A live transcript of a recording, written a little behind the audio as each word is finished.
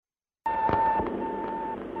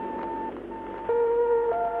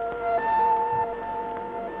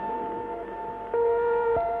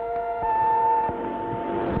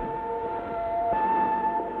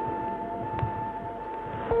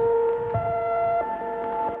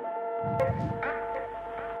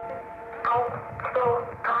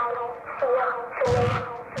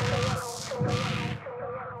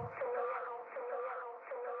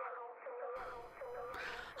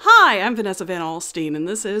Hi, I'm Vanessa Van Alstyne, and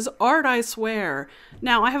this is Art, I Swear.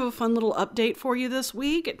 Now, I have a fun little update for you this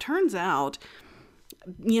week. It turns out,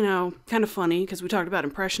 kind of funny, because we talked about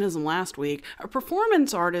Impressionism last week, a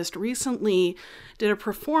performance artist recently did a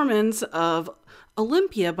performance of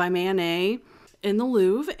Olympia by Manet in the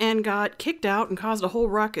Louvre and got kicked out and caused a whole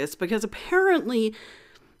ruckus because apparently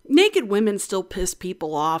naked women still piss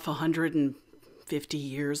people off 150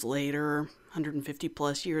 years later, 150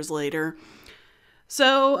 plus years later.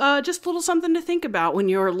 So just a little something to think about when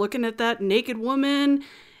you're looking at that naked woman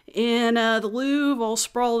in the Louvre all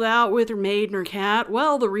sprawled out with her maid and her cat.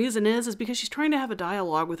 Well, the reason is because she's trying to have a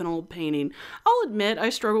dialogue with an old painting. I'll admit I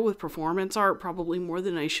struggle with performance art probably more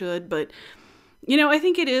than I should, but I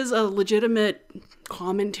think it is a legitimate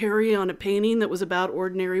commentary on a painting that was about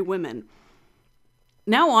ordinary women.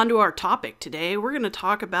 Now on to our topic today. We're going to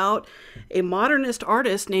talk about a modernist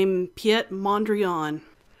artist named Piet Mondrian.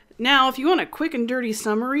 Now, if you want a quick and dirty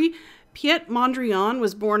summary, Piet Mondrian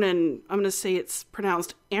was born in, I'm going to say it's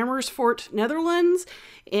pronounced Amersfoort, Netherlands,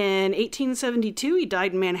 in 1872. He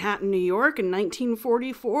died in Manhattan, New York in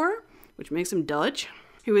 1944, which makes him Dutch.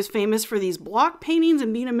 He was famous for these block paintings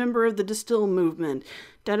and being a member of the De Stijl movement.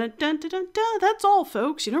 Da-da-da-da-da-da. That's all,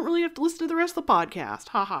 folks. You don't really have to listen to the rest of the podcast.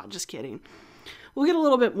 Haha, just kidding. We'll get a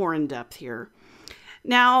little bit more in depth here.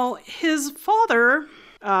 Now, his father,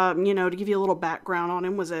 to give you a little background on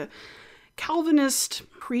him, was a Calvinist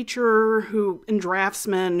preacher and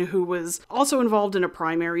draftsman who was also involved in a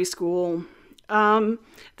primary school.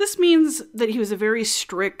 This means that he was a very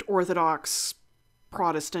strict Orthodox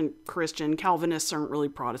Protestant Christian. Calvinists aren't really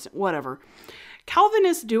Protestant, whatever.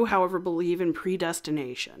 Calvinists do, however, believe in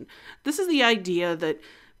predestination. This is the idea that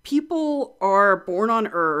people are born on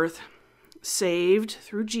earth, saved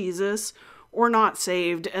through Jesus, or not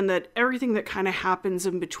saved, and that everything that kind of happens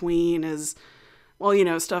in between is,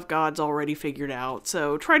 stuff God's already figured out.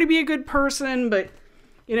 So try to be a good person, but,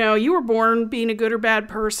 you were born being a good or bad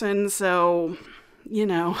person, so, you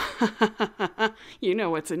know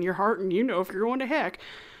what's in your heart, and if you're going to heck.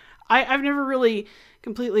 I've never really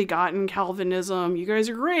completely gotten Calvinism. You guys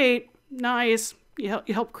are great, nice, you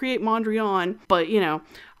helped create Mondrian, but,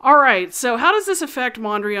 All right, so how does this affect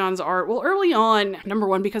Mondrian's art? Well, early on, number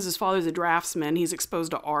one, because his father's a draftsman, he's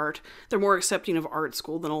exposed to art. They're more accepting of art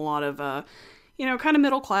school than a lot of, kind of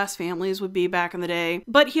middle-class families would be back in the day.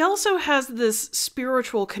 But he also has this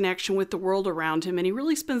spiritual connection with the world around him, and he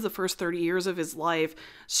really spends the first 30 years of his life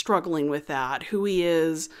struggling with that, who he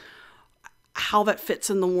is, how that fits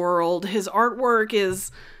in the world. His artwork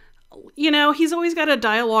is... he's always got a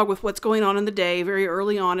dialogue with what's going on in the day. Very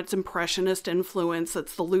early on, it's Impressionist influence.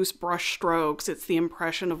 It's the loose brush strokes. It's the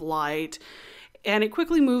impression of light. And it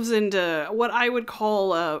quickly moves into what I would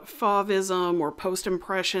call Fauvism or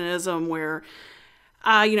post-impressionism, where,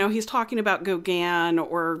 he's talking about Gauguin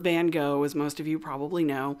or Van Gogh, as most of you probably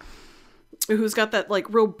know, who's got that,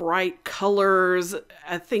 real bright colors.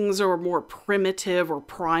 Things are more primitive or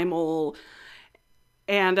primal.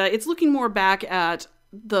 And it's looking more back at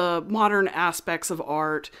the modern aspects of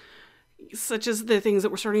art, such as the things that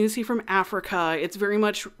we're starting to see from Africa. It's very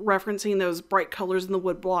much referencing those bright colors in the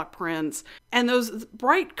woodblock prints. And those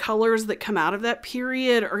bright colors that come out of that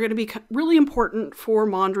period are going to be really important for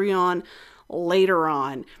Mondrian later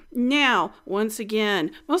on. Now, once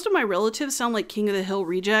again, most of my relatives sound like King of the Hill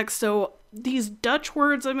rejects, so these Dutch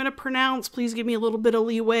words I'm going to pronounce, please give me a little bit of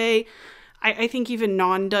leeway. I think even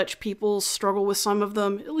non-Dutch people struggle with some of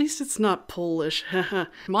them. At least it's not Polish.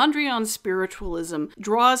 Mondrian's spiritualism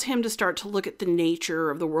draws him to start to look at the nature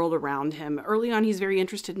of the world around him. Early on, he's very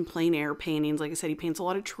interested in plein air paintings. Like I said, he paints a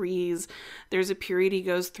lot of trees. There's a period he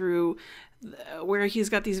goes through where he's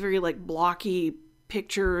got these very blocky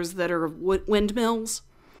pictures that are of windmills.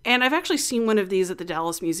 And I've actually seen one of these at the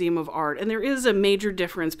Dallas Museum of Art. And there is a major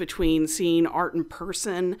difference between seeing art in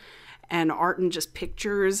person and art in just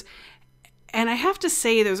pictures. And I have to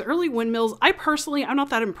say, those early windmills, I'm not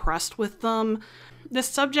that impressed with them. The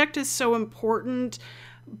subject is so important,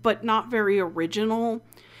 but not very original.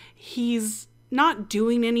 He's not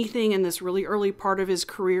doing anything in this really early part of his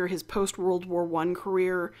career, his post-World War I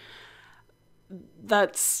career,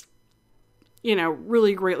 that's,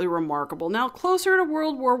 really greatly remarkable. Now, closer to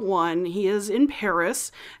World War I, he is in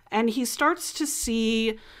Paris, and he starts to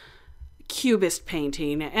see Cubist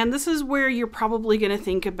painting. And this is where you're probably going to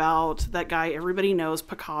think about that guy everybody knows,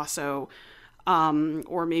 Picasso,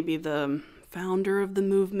 or maybe the founder of the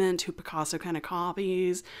movement who Picasso kind of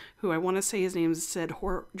copies, who I want to say his name is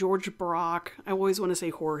George Braque. I always want to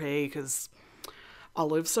say Jorge because I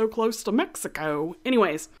live so close to Mexico.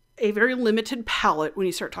 Anyways, a very limited palette when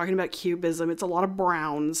you start talking about Cubism. It's a lot of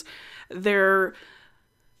browns. They're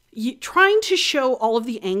trying to show all of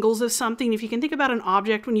the angles of something. If you can think about an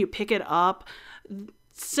object when you pick it up,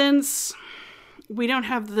 since we don't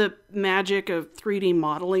have the magic of 3D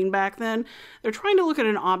modeling back then, they're trying to look at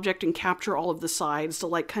an object and capture all of the sides to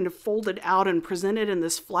like kind of fold it out and present it in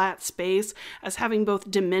this flat space as having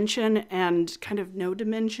both dimension and kind of no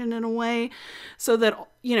dimension in a way, so that,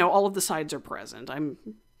 you know, all of the sides are present. I'm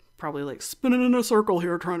probably like spinning in a circle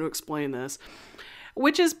here trying to explain this,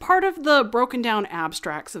 which is part of the broken down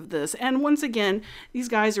abstracts of this. And once again, these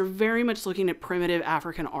guys are very much looking at primitive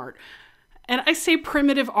African art. And I say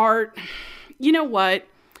primitive art, you know what?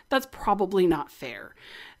 That's probably not fair.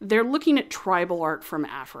 They're looking at tribal art from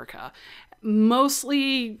Africa,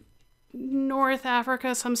 mostly North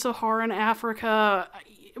Africa, some Saharan Africa.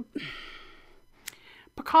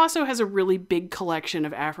 Picasso has a really big collection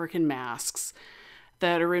of African masks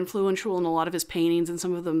that are influential in a lot of his paintings, and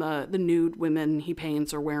some of them, the nude women he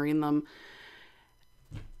paints are wearing them.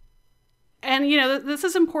 And, you know, this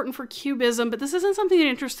is important for Cubism, but this isn't something that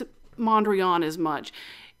interests Mondrian as much.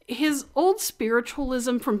 His old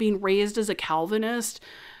spiritualism from being raised as a Calvinist,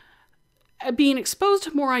 being exposed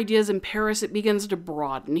to more ideas in Paris, it begins to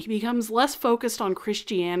broaden. He becomes less focused on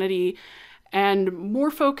Christianity and more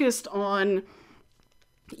focused on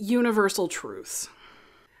universal truths.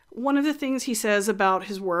 One of the things he says about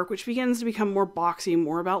his work, which begins to become more boxy,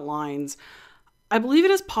 more about lines, I believe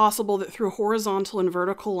it is possible that through horizontal and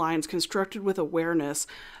vertical lines constructed with awareness,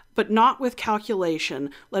 but not with calculation,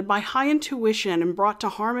 led by high intuition and brought to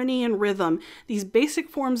harmony and rhythm, these basic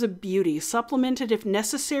forms of beauty, supplemented if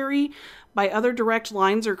necessary by other direct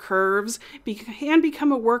lines or curves, can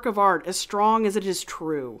become a work of art as strong as it is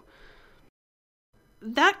true.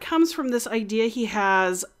 That comes from this idea he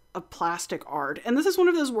has of plastic art. And this is one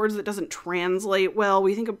of those words that doesn't translate well.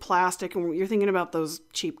 We think of plastic and you're thinking about those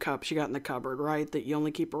cheap cups you got in the cupboard, right? That you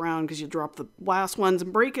only keep around because you drop the last ones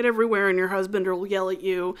and break it everywhere and your husband will yell at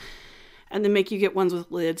you and then make you get ones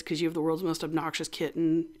with lids because you have the world's most obnoxious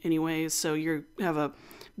kitten anyways. So you have a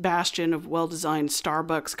bastion of well-designed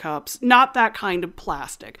Starbucks cups. Not that kind of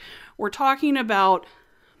plastic. We're talking about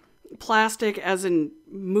plastic as in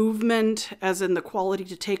movement, as in the quality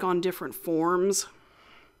to take on different forms.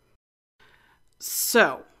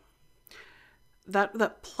 So,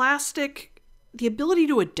 that plastic, the ability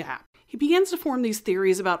to adapt. He begins to form these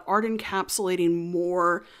theories about art encapsulating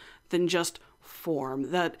more than just form,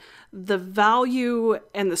 that the value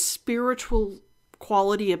and the spiritual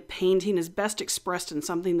quality of painting is best expressed in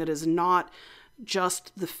something that is not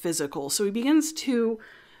just the physical. So he begins to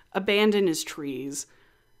abandon his trees.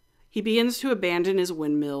 He begins to abandon his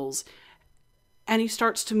windmills. And he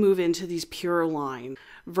starts to move into these pure lines,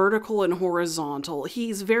 vertical and horizontal.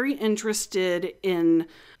 He's very interested in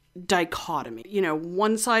dichotomy. You know,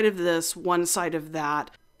 one side of this, one side of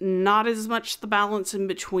that. Not as much the balance in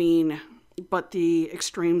between, but the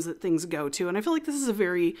extremes that things go to. And I feel like this is a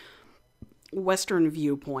very Western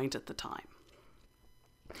viewpoint at the time.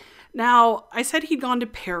 Now, I said he'd gone to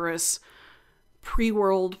Paris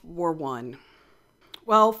pre-World War I.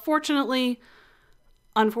 Well, unfortunately,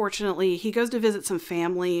 he goes to visit some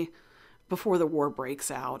family before the war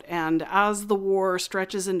breaks out. And as the war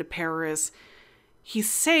stretches into Paris, he's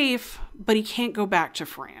safe, but he can't go back to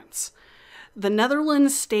France. The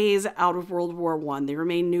Netherlands stays out of World War I. They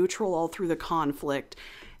remain neutral all through the conflict.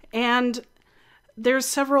 And there's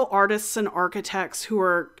several artists and architects who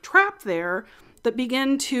are trapped there that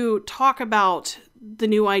begin to talk about the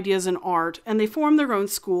new ideas in art, and they form their own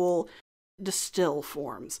school. De Stijl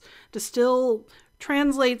forms. De Stijl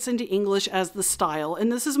translates into English as the style,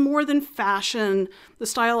 and this is more than fashion. The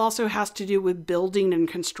style also has to do with building and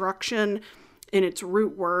construction in its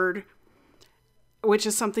root word, which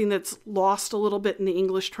is something that's lost a little bit in the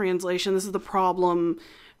English translation. This is the problem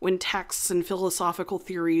when texts and philosophical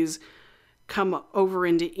theories come over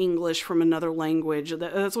into English from another language.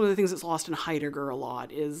 That's one of the things that's lost in Heidegger a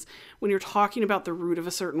lot, is when you're talking about the root of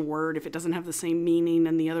a certain word, if it doesn't have the same meaning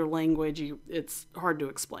in the other language, it's hard to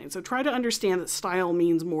explain. So try to understand that style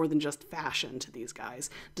means more than just fashion to these guys.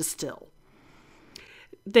 De Stijl.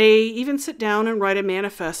 They even sit down and write a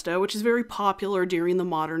manifesto, which is very popular during the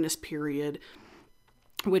modernist period,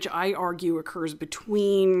 which I argue occurs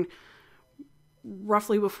between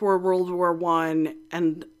roughly before World War I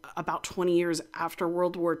and about 20 years after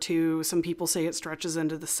World War II. Some people say it stretches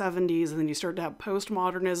into the 70s, and then you start to have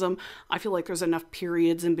postmodernism. I feel like there's enough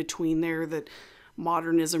periods in between there that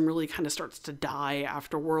modernism really kind of starts to die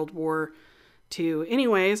after World War II.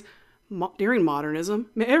 Anyways, during modernism,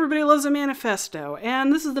 everybody loves a manifesto,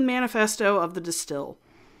 and this is the manifesto of the De Stijl.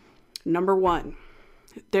 Number 1,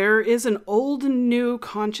 There is an old and new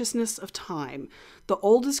consciousness of time. The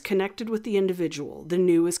old is connected with the individual. The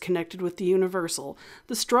new is connected with the universal.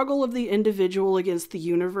 The struggle of the individual against the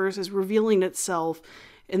universe is revealing itself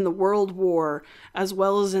in the world war as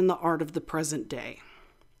well as in the art of the present day.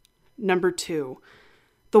 Number 2,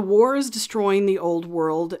 the war is destroying the old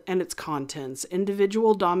world and its contents,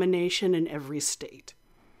 individual domination in every state.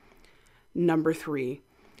 Number 3,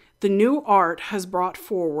 the new art has brought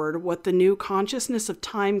forward what the new consciousness of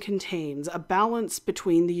time contains, a balance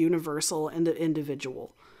between the universal and the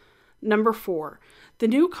individual. Number 4, the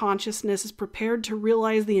new consciousness is prepared to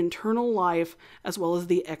realize the internal life as well as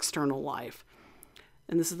the external life.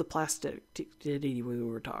 And this is the plasticity we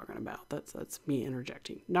were talking about. That's me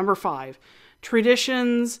interjecting. Number 5,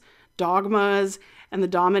 traditions, dogmas, and the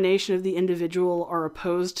domination of the individual are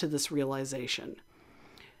opposed to this realization.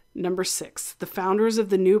 Number 6, the founders of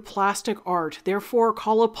the new plastic art therefore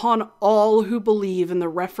call upon all who believe in the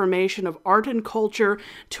reformation of art and culture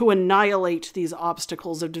to annihilate these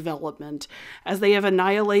obstacles of development, as they have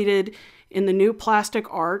annihilated in the new plastic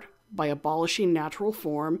art, by abolishing natural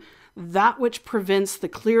form, that which prevents the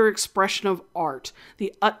clear expression of art,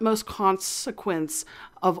 the utmost consequence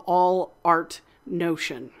of all art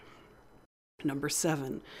notion. Number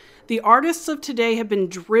 7, the artists of today have been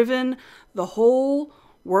driven the whole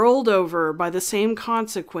world over by the same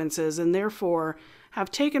consequences and therefore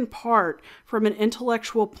have taken part from an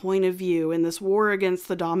intellectual point of view in this war against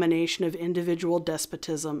the domination of individual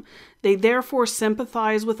despotism. They therefore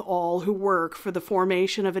sympathize with all who work for the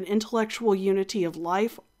formation of an intellectual unity of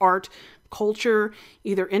life, art, culture,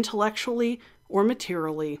 either intellectually or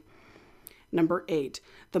materially. Number 8,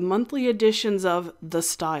 the monthly editions of The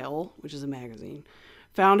Style, which is a magazine,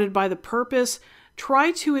 founded by the purpose,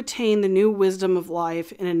 try to attain the new wisdom of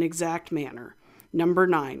life in an exact manner. Number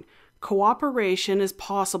 9, cooperation is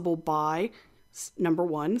possible by, number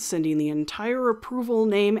 1, sending the entire approval,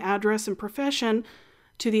 name, address, and profession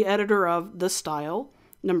to the editor of The Style.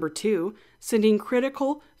 Number 2, sending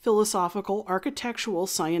critical, philosophical, architectural,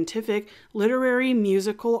 scientific, literary,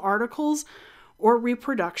 musical articles or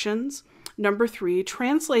reproductions. Number 3,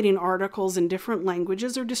 translating articles in different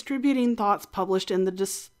languages or distributing thoughts published in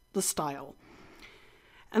the Style.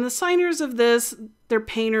 And the signers of this, they're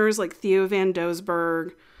painters like Theo van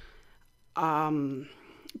Doesburg,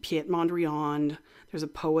 Piet Mondrian. There's a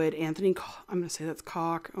poet, Anthony, I'm going to say that's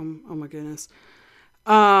Koch. Oh my goodness.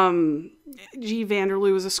 G.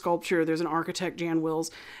 Vanderloo is a sculptor. There's an architect, Jan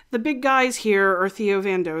Wills. The big guys here are Theo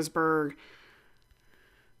van Doesburg,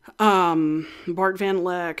 Bart van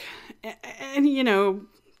Leck, and,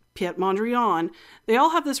 Piet Mondrian. They all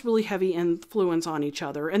have this really heavy influence on each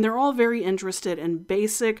other, and they're all very interested in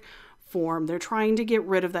basic form. They're trying to get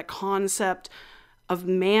rid of that concept of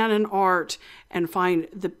man and art and find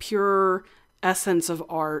the pure essence of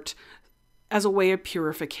art as a way of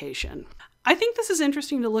purification. I think this is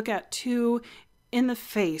interesting to look at too in the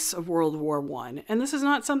face of World War I. And this is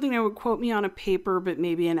not something that would quote me on a paper, but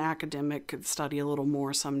maybe an academic could study a little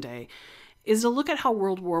more someday, is to look at how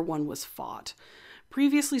World War I was fought.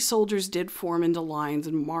 Previously, soldiers did form into lines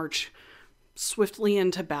and march swiftly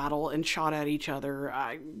into battle and shot at each other.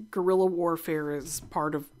 Guerrilla warfare is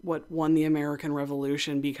part of what won the American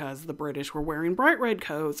Revolution because the British were wearing bright red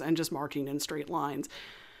coats and just marching in straight lines.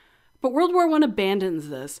 But World War I abandons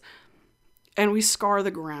this, and we scar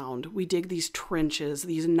the ground. We dig these trenches,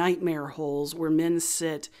 these nightmare holes where men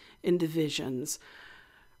sit in divisions,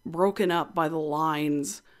 broken up by the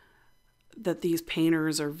lines that these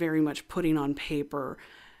painters are very much putting on paper.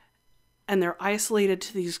 And they're isolated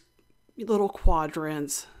to these little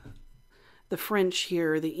quadrants. The French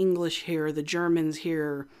here, the English here, the Germans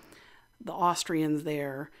here, the Austrians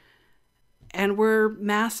there. And we're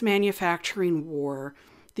mass manufacturing war.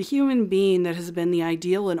 The human being that has been the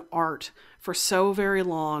ideal in art for so very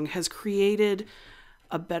long has created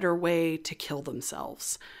a better way to kill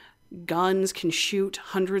themselves. Guns can shoot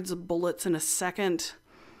hundreds of bullets in a second.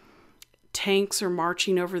 Tanks are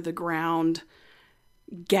marching over the ground.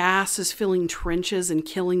 Gas is filling trenches and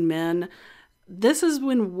killing men. This is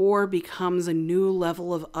when war becomes a new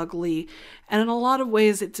level of ugly, and in a lot of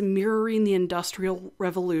ways it's mirroring the Industrial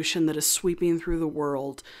Revolution that is sweeping through the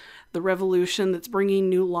world. The revolution that's bringing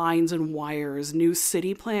new lines and wires, new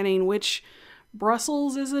city planning, which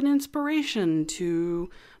Brussels is an inspiration to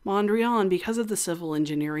Mondrian because of the civil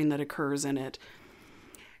engineering that occurs in it.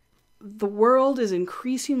 The world is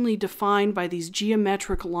increasingly defined by these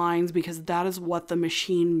geometric lines because that is what the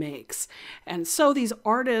machine makes. And so these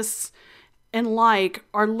artists and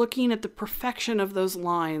are looking at the perfection of those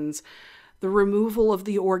lines, the removal of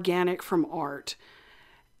the organic from art.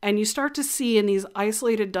 And you start to see in these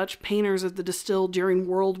isolated Dutch painters of the distilled during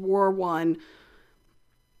World War I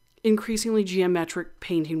increasingly geometric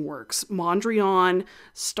painting works. Mondrian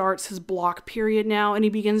starts his block period now, and he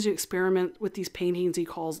begins to experiment with these paintings he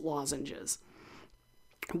calls lozenges,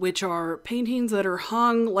 which are paintings that are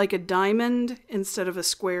hung like a diamond instead of a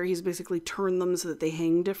square. He's basically turned them so that they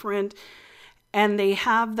hang different. And they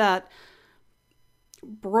have that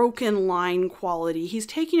broken line quality. He's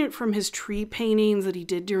taking it from his tree paintings that he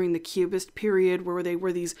did during the Cubist period, where they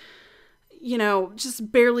were these,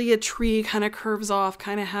 just barely a tree, kind of curves off,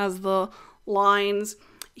 kind of has the lines.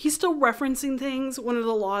 He's still referencing things. One of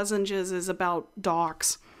the lozenges is about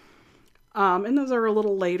docks. And those are a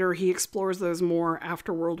little later. He explores those more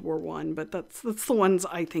after World War I, but that's the ones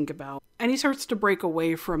I think about. And he starts to break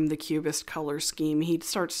away from the Cubist color scheme. He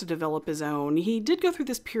starts to develop his own. He did go through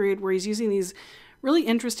this period where he's using these really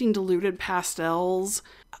interesting diluted pastels.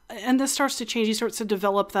 And this starts to change. He starts to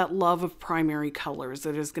develop that love of primary colors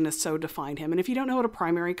that is going to so define him. And if you don't know what a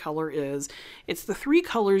primary color is, it's the three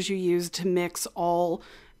colors you use to mix all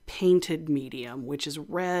painted medium, which is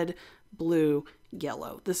red, blue,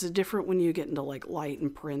 yellow. This is different when you get into like light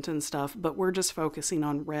and print and stuff, but we're just focusing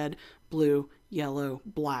on red, blue, yellow,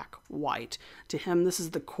 black, white. To him, this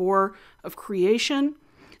is the core of creation.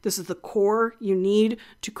 This is the core you need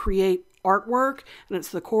to create artwork, and it's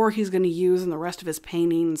the core he's going to use in the rest of his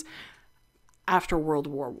paintings after World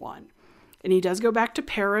War I. And he does go back to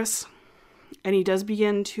Paris, and he does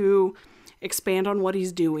begin to expand on what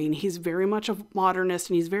he's doing. He's very much a modernist,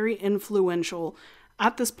 and he's very influential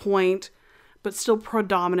at this point, but still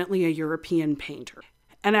predominantly a European painter.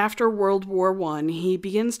 And after World War I, he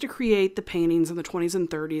begins to create the paintings in the 20s and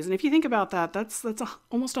 30s. And if you think about that, that's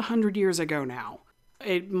almost 100 years ago now.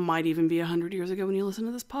 It might even be 100 years ago when you listen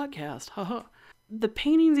to this podcast. The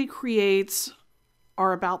paintings he creates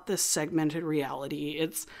are about this segmented reality.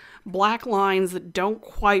 It's black lines that don't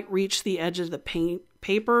quite reach the edge of the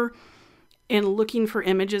paper. And looking for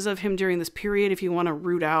images of him during this period, if you want to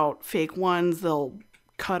root out fake ones, they'll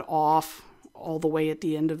cut off all the way at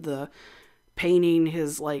the end of the painting.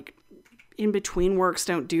 His in-between works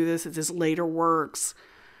don't do this. It's his later works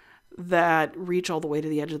that reach all the way to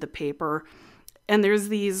the edge of the paper. And there's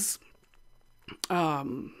these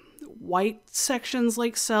white sections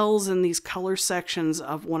like cells and these color sections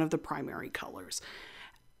of one of the primary colors.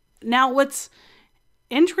 Now, what's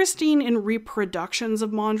interesting in reproductions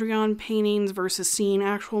of Mondrian paintings versus seeing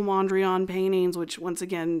actual Mondrian paintings, which once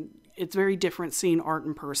again, it's very different seeing art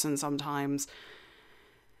in person sometimes.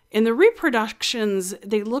 In the reproductions,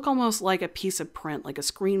 they look almost like a piece of print, like a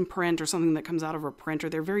screen print or something that comes out of a printer.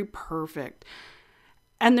 They're very perfect.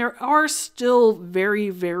 And there are still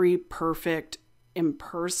very, very perfect in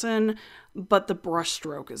person, but the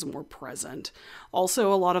brushstroke is more present.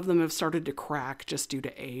 Also, a lot of them have started to crack just due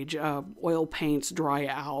to age. Oil paints dry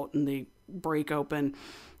out and they break open.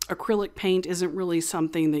 Acrylic paint isn't really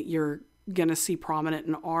something that you're going to see prominent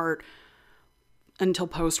in art until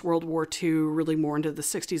post-World War II, really more into the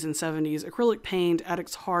 60s and 70s. Acrylic paint at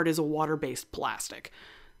its heart is a water-based plastic.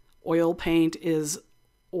 Oil paint is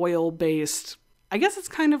oil-based. I guess it's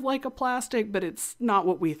kind of like a plastic, but it's not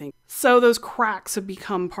what we think. So those cracks have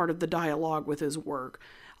become part of the dialogue with his work,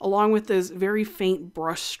 along with those very faint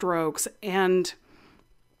brush strokes and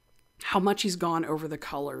how much he's gone over the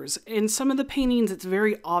colors. In some of the paintings, it's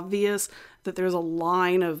very obvious that there's a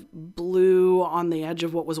line of blue on the edge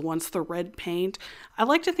of what was once the red paint. I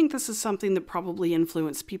like to think this is something that probably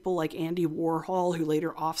influenced people like Andy Warhol, who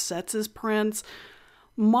later offsets his prints.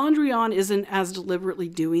 Mondrian isn't as deliberately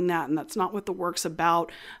doing that, and that's not what the work's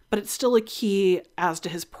about, but it's still a key as to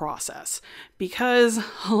his process. Because,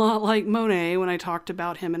 a lot like Monet, when I talked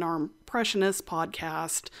about him in our Impressionist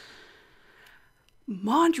podcast,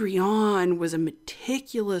 Mondrian was a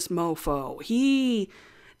meticulous mofo. He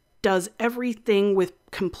does everything with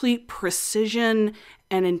complete precision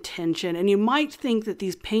and intention. And you might think that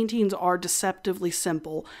these paintings are deceptively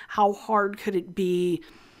simple. How hard could it be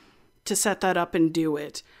to set that up and do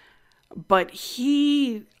it? But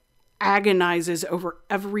he agonizes over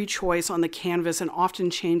every choice on the canvas and often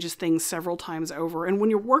changes things several times over. And when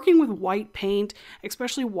you're working with white paint,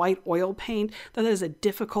 especially white oil paint, that is a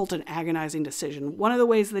difficult and agonizing decision. One of the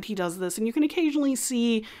ways that he does this, and you can occasionally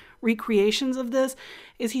see recreations of this,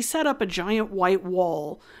 is he set up a giant white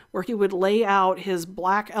wall where he would lay out his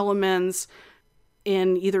black elements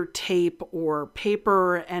in either tape or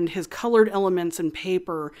paper and his colored elements in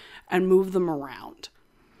paper and move them around.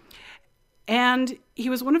 And he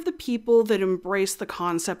was one of the people that embraced the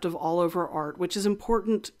concept of all-over art, which is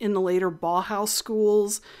important in the later Bauhaus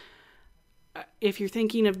schools. If you're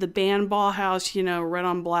thinking of the band Bauhaus, red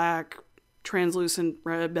on black, Translucent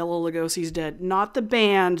Red, Bela Lugosi's dead. Not the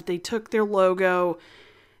band. They took their logo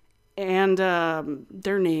and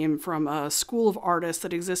their name from a school of artists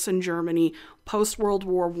that exists in Germany post-World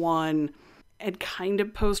War One and kind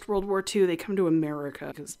of post-World War II. They come to America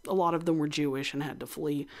because a lot of them were Jewish and had to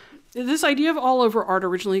flee. This idea of all over art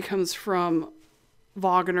originally comes from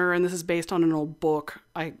Wagner, and this is based on an old book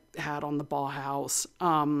I had on the Bauhaus.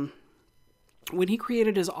 When he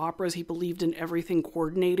created his operas, he believed in everything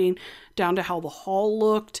coordinating, down to how the hall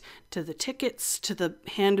looked, to the tickets, to the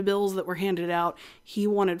handbills that were handed out. He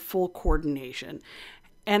wanted full coordination.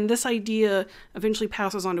 And this idea eventually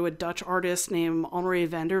passes on to a Dutch artist named Henri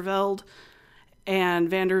van der Velde. And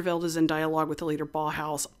van der Velde is in dialogue with the later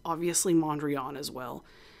Bauhaus, obviously Mondrian as well.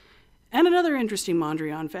 And another interesting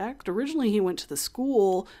Mondrian fact, originally he went to the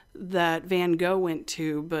school that Van Gogh went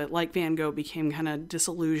to, but like Van Gogh became kind of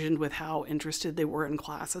disillusioned with how interested they were in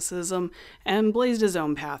classicism and blazed his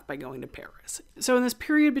own path by going to Paris. So in this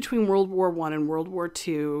period between World War I and World War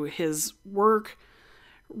II, his work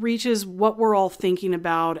reaches what we're all thinking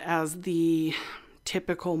about as the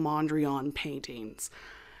typical Mondrian paintings.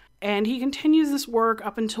 And he continues this work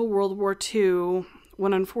up until World War II,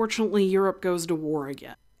 when unfortunately Europe goes to war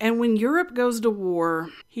again. And when Europe goes to war,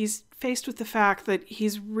 he's faced with the fact that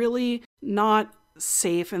he's really not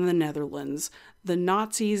safe in the Netherlands. The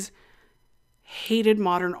Nazis hated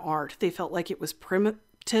modern art. They felt like it was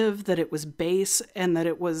primitive, that it was base, and that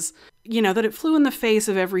it was, that it flew in the face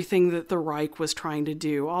of everything that the Reich was trying to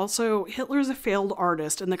do. Also, Hitler's a failed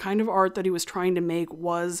artist, and the kind of art that he was trying to make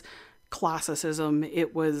was classicism.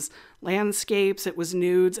 It was landscapes, it was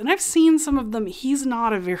nudes, and I've seen some of them. He's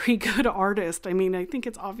not a very good artist. I mean, I think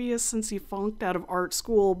it's obvious since he flunked out of art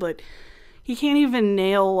school, but he can't even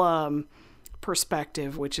nail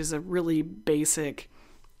perspective, which is a really basic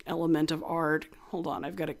element of art. Hold on,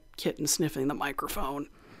 I've got a kitten sniffing the microphone.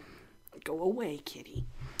 Go away, kitty.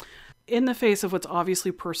 In the face of what's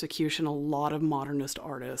obviously persecution, a lot of modernist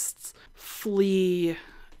artists flee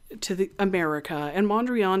to America, and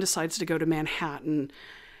Mondrian decides to go to Manhattan.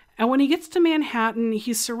 And when he gets to Manhattan,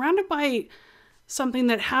 he's surrounded by something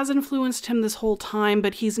that has influenced him this whole time,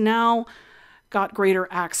 but he's now got greater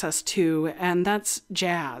access to, and that's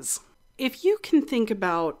jazz. If you can think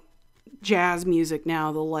about jazz music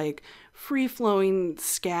now, the free-flowing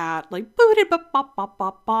scat, like booty bop bop bop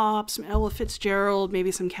bop bop, some Ella Fitzgerald,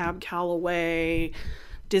 maybe some Cab Calloway,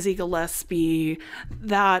 Dizzy Gillespie,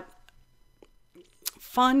 that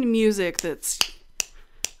fun music that's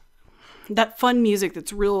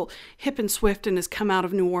real hip and swift and has come out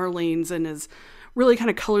of New Orleans and has really kind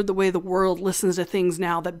of colored the way the world listens to things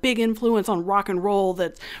now. That big influence on rock and roll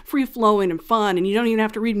that's free-flowing and fun, and you don't even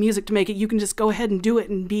have to read music to make it. You can just go ahead and do it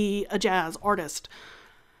and be a jazz artist.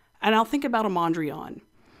 And I'll think about a Mondrian.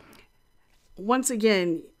 Once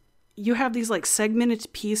again, you have these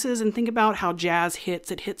segmented pieces, and think about how jazz hits.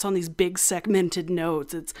 It hits on these big segmented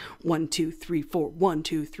notes. It's 1, 2, 3, 4, 1,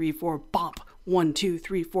 2, 3, 4, bump, 1, 2,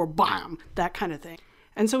 3, 4, bam, that kind of thing.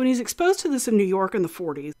 And so when he's exposed to this in New York in the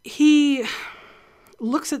 40s, he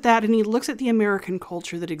looks at that and he looks at the American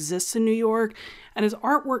culture that exists in New York, and his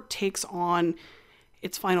artwork takes on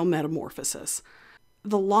its final metamorphosis.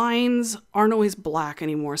 The lines aren't always black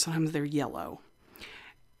anymore. Sometimes they're yellow.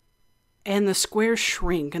 And the squares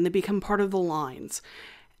shrink and they become part of the lines.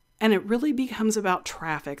 And it really becomes about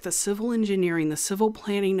traffic, the civil engineering, the civil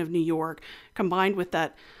planning of New York, combined with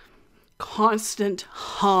that constant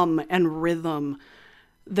hum and rhythm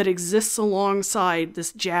that exists alongside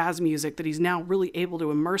this jazz music that he's now really able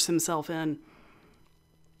to immerse himself in.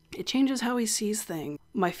 It changes how he sees things.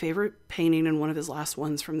 My favorite painting, and one of his last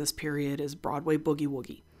ones from this period, is Broadway Boogie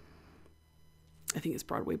Woogie. I think it's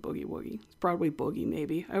Broadway Boogie Woogie. It's Broadway Boogie,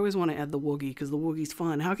 maybe. I always want to add the woogie because the woogie's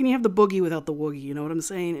fun. How can you have the boogie without the woogie? You know what I'm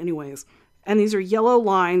saying? Anyways. And these are yellow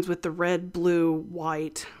lines with the red, blue,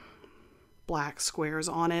 white, black squares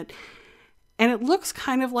on it. And it looks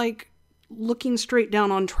kind of like looking straight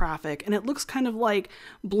down on traffic. And it looks kind of like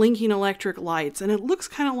blinking electric lights. And it looks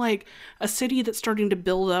kind of like a city that's starting to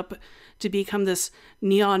build up to become this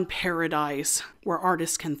neon paradise where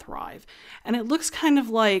artists can thrive. And it looks kind of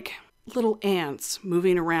like little ants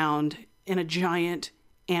moving around in a giant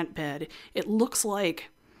ant bed. It looks like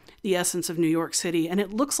the essence of New York City, and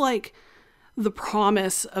it looks like the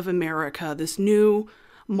promise of America, this new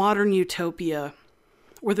modern utopia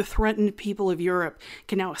where the threatened people of Europe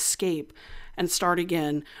can now escape and start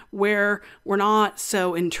again, where we're not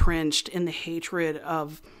so entrenched in the hatred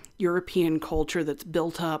of European culture that's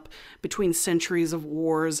built up between centuries of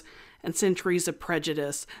wars and centuries of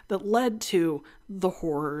prejudice that led to the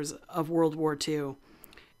horrors of World War II.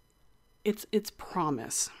 It's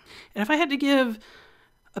promise. And if I had to give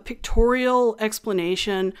a pictorial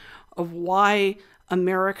explanation of why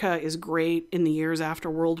America is great in the years after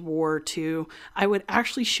World War II, I would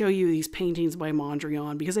actually show you these paintings by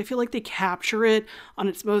Mondrian because I feel like they capture it on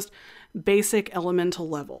its most basic elemental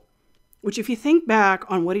level. Which, if you think back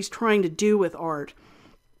on what he's trying to do with art,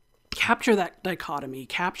 capture that dichotomy,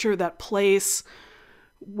 capture that place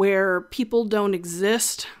where people don't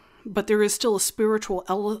exist, but there is still a spiritual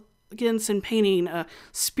elegance in painting, a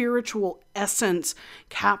spiritual essence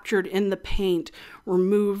captured in the paint,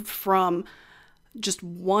 removed from just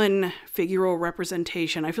one figural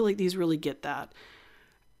representation. I feel like these really get that.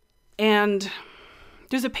 And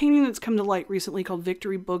there's a painting that's come to light recently called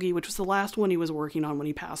Victory Boogie, which was the last one he was working on when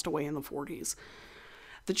he passed away in the 40s,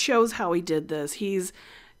 that shows how he did this. He's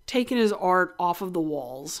taken his art off of the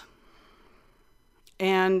walls,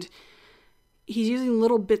 and he's using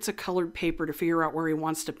little bits of colored paper to figure out where he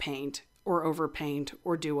wants to paint or overpaint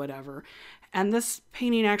or do whatever. And this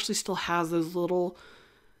painting actually still has those little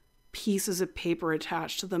pieces of paper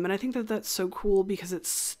attached to them. And I think that that's so cool because it's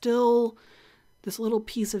still this little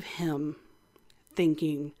piece of him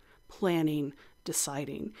thinking, planning,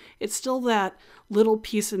 deciding. It's still that little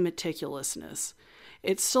piece of meticulousness.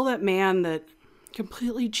 It's still that man that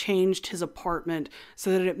completely changed his apartment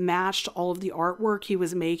so that it matched all of the artwork he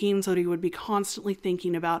was making, so that he would be constantly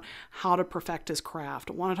thinking about how to perfect his craft.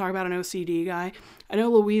 I want to talk about an OCD guy? I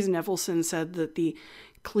know Louise Nevelson said that the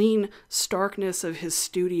clean starkness of his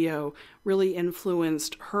studio really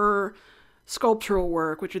influenced her sculptural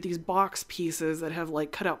work, which are these box pieces that have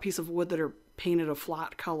like cut out pieces of wood that are painted a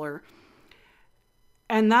flat color.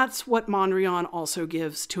 And that's what Mondrian also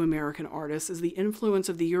gives to American artists, is the influence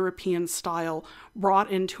of the European style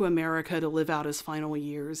brought into America to live out his final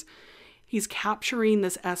years. He's capturing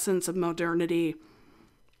this essence of modernity,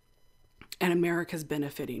 and America's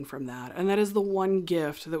benefiting from that. And that is the one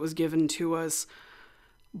gift that was given to us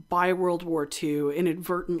by World War II,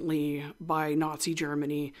 inadvertently by Nazi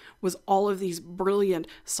Germany, was all of these brilliant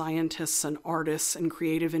scientists and artists and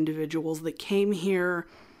creative individuals that came here,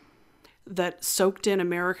 that soaked in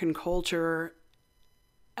American culture,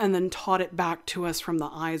 and then taught it back to us from the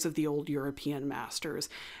eyes of the old European masters.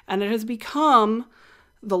 And it has become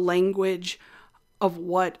the language of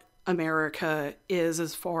what America is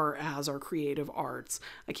as far as our creative arts.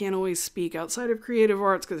 I can't always speak outside of creative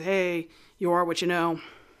arts because, hey, you are what you know.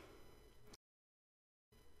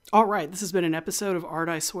 All right, this has been an episode of Art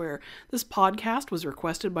I Swear. This podcast was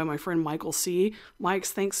requested by my friend Michael C.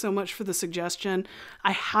 Mike's, thanks so much for the suggestion.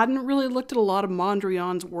 I hadn't really looked at a lot of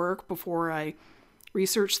Mondrian's work before I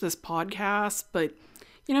researched this podcast, but,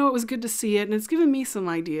 you know, it was good to see it, and it's given me some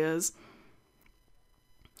ideas.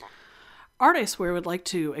 Art I Swear would like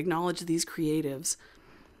to acknowledge these creatives.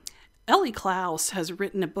 Ellie Klaus has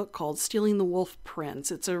written a book called Stealing the Wolf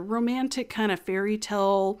Prince. It's a romantic kind of fairy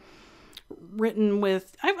tale written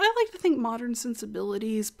with, I like to think, modern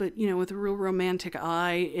sensibilities, but, you know, with a real romantic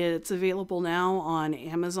eye. It's available now on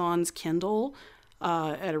Amazon's Kindle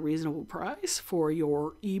at a reasonable price for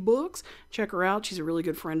your ebooks. Check her out. She's a really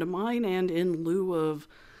good friend of mine. And in lieu of,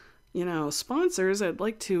 you know, sponsors, I'd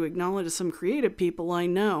like to acknowledge some creative people I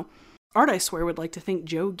know. Art I Swear would like to thank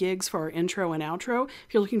Joe Giggs for our intro and outro.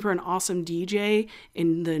 If you're looking for an awesome DJ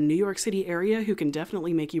in the New York City area who can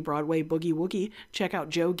definitely make you Broadway boogie woogie, check out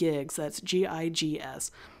Joe Giggs. That's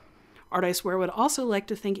Gigs. Art I Swear would also like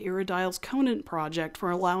to thank Iridial's Conant Project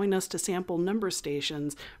for allowing us to sample number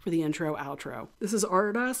stations for the intro outro. This is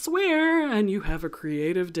Art I Swear, and you have a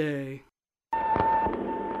creative day.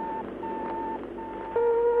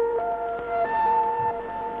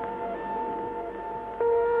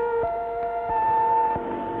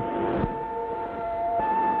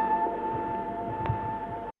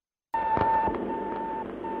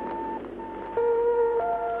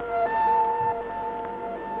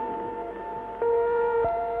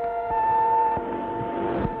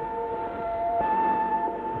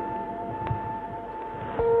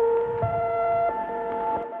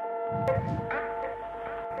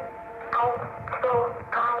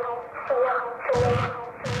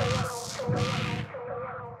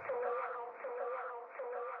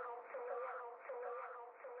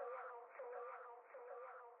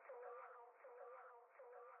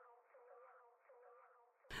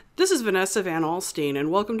 This is Vanessa Van Alstyne,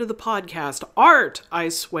 and welcome to the podcast, Art I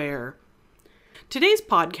Swear. Today's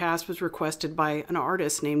podcast was requested by an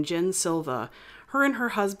artist named Jen Silva. Her and her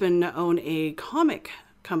husband own a comic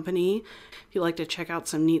company. If you'd like to check out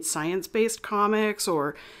some neat science-based comics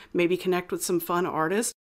or maybe connect with some fun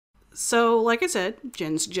artists, So, like I said,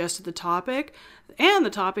 Jen suggested the topic, and the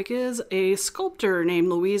topic is a sculptor named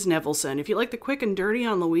Louise Nevelson. If you like the quick and dirty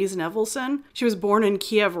on Louise Nevelson, she was born in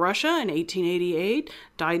Kiev, Russia in 1888,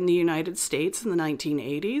 died in the United States in the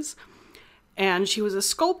 1980s, and she was a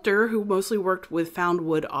sculptor who mostly worked with found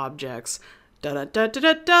wood objects.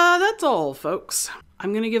 Da-da-da-da-da-da, that's all, folks.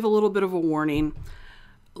 I'm going to give a little bit of a warning.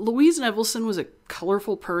 Louise Nevelson was a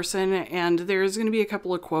colorful person, and there's going to be a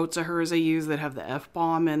couple of quotes of hers I use that have the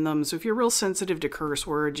F-bomb in them, so if you're real sensitive to curse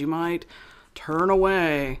words, you might turn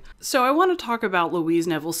away. So I want to talk about Louise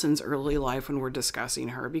Nevelson's early life when we're discussing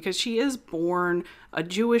her, because she is born a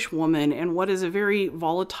Jewish woman in what is a very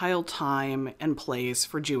volatile time and place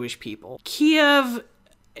for Jewish people. Kiev,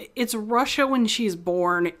 it's Russia when she's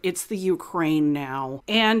born, it's the Ukraine now,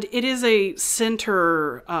 and it is a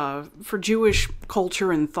center for Jewish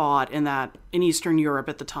culture and thought in Eastern Europe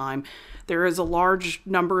at the time. There is a large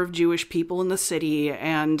number of Jewish people in the city,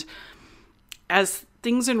 and as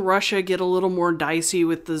things in Russia get a little more dicey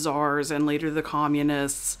with the czars and later the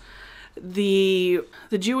communists, the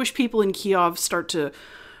Jewish people in Kiev start to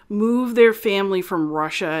move their family from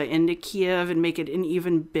Russia into Kiev and make it an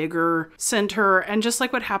even bigger center. And just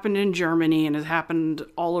like what happened in Germany and has happened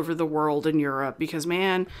all over the world in Europe, because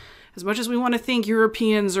man, as much as we want to think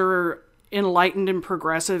Europeans are enlightened and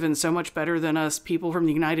progressive and so much better than us people from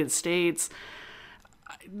the United States,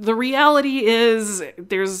 the reality is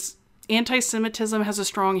anti-Semitism has a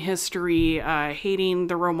strong history. Hating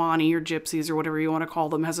the Romani or Gypsies or whatever you want to call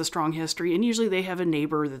them has a strong history. And usually they have a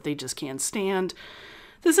neighbor that they just can't stand.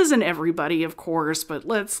 This isn't everybody, of course, but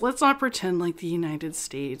let's not pretend like the United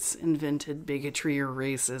States invented bigotry or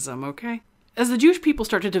racism, okay? As the Jewish people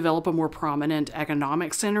start to develop a more prominent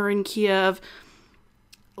economic center in Kiev,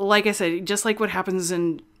 like I said, just like what happens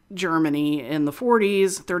in Germany in the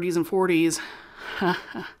 30s and 40s,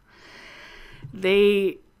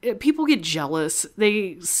 people get jealous.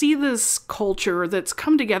 They see this culture that's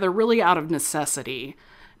come together really out of necessity,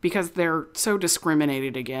 because they're so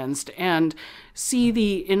discriminated against, and see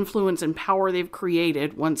the influence and power they've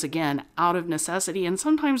created, once again, out of necessity, and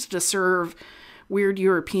sometimes to serve weird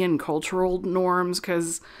European cultural norms,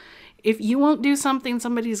 because if you won't do something,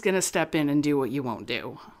 somebody's going to step in and do what you won't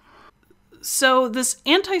do. So this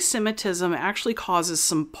anti-Semitism actually causes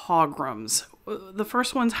some pogroms. The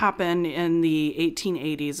first ones happen in the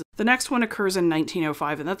 1880s. The next one occurs in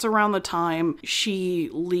 1905, and that's around the time she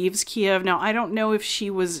leaves Kiev. Now, I don't know if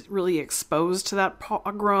she was really exposed to that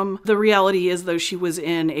pogrom. The reality is, though, she was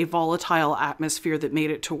in a volatile atmosphere that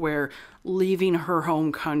made it to where leaving her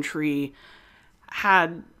home country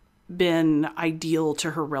had been ideal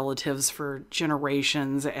to her relatives for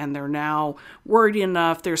generations, and they're now worried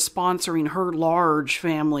enough they're sponsoring her large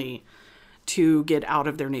family to get out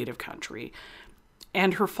of their native country.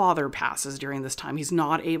 And her father passes during this time. He's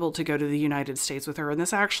not able to go to the United States with her, and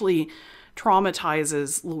this actually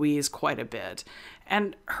traumatizes Louise quite a bit.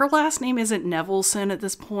 And her last name isn't Nevelson at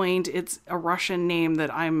this point. It's a Russian name that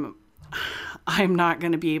I'm not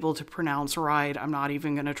going to be able to pronounce right. I'm not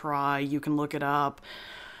even going to try. You can look it up.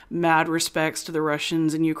 Mad respects to the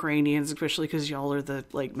Russians and Ukrainians, especially because y'all are the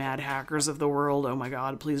mad hackers of the world. Oh my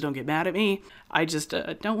God, please don't get mad at me. I just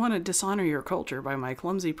don't want to dishonor your culture by my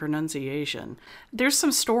clumsy pronunciation. There's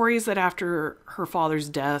some stories that after her father's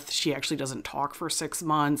death, she actually doesn't talk for 6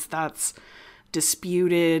 months. That's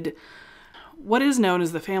disputed. What is known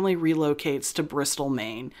is the family relocates to Bristol,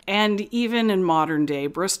 Maine. And even in modern day,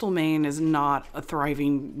 Bristol, Maine is not a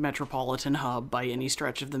thriving metropolitan hub by any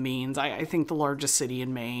stretch of the means. I think the largest city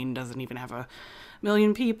in Maine doesn't even have 1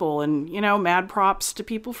 million people. And, mad props to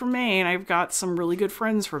people from Maine. I've got some really good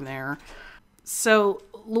friends from there. So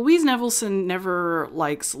Louise Nevelson never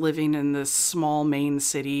likes living in this small Maine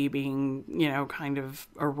city, being, kind of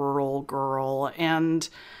a rural girl. And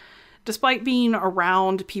despite being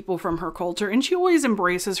around people from her culture, and she always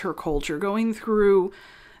embraces her culture, going through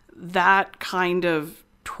that kind of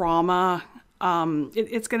trauma,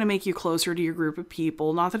 it's going to make you closer to your group of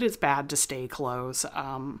people. Not that it's bad to stay close.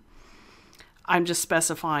 I'm just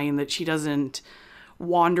specifying that she doesn't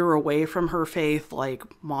wander away from her faith like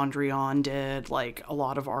Mondrian did, like a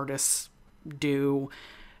lot of artists do.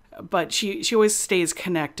 But she always stays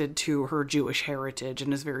connected to her Jewish heritage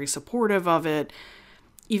and is very supportive of it,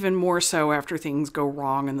 even more so after things go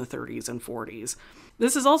wrong in the 30s and 40s.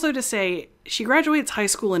 This is also to say she graduates high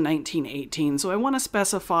school in 1918, so I want to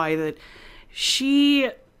specify that she's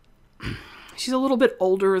a little bit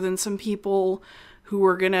older than some people who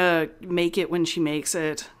are going to make it when she makes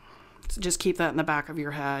it. So just keep that in the back of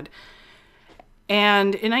your head.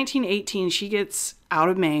 And in 1918, she gets out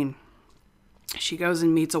of Maine. She goes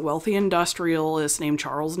and meets a wealthy industrialist named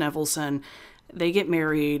Charles Nevelson. They get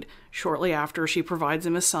married shortly after. She provides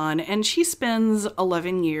him a son, and she spends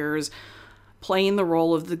 11 years playing the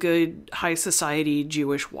role of the good high society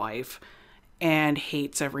Jewish wife and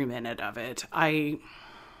hates every minute of it.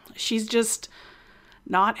 She's just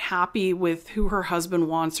not happy with who her husband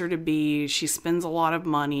wants her to be. She spends a lot of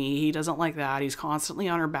money. He doesn't like that. He's constantly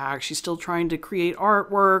on her back. She's still trying to create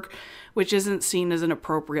artwork, which isn't seen as an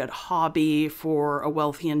appropriate hobby for a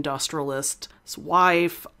wealthy industrialist's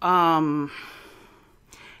wife. And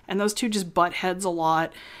those two just butt heads a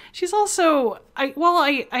lot. She's also,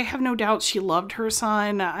 I have no doubt she loved her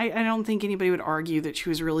son. I don't think anybody would argue that she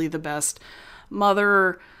was really the best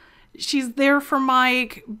mother. She's there for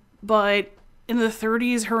Mike, but in the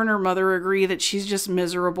 30s, her and her mother agree that she's just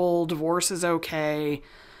miserable. Divorce is okay.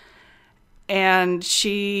 And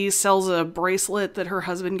she sells a bracelet that her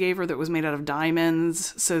husband gave her that was made out of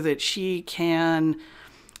diamonds so that she can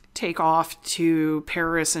take off to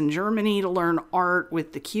Paris and Germany to learn art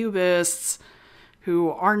with the Cubists, who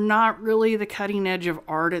are not really the cutting edge of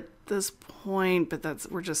art at this point, but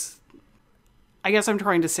I guess I'm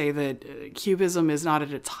trying to say that Cubism is not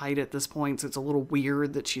at its height at this point, so it's a little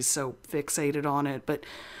weird that she's so fixated on it. But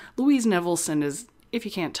Louise Nevelson is, if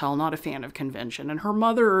you can't tell, not a fan of convention. And her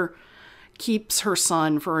mother keeps her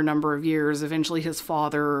son for a number of years. Eventually his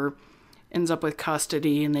father ends up with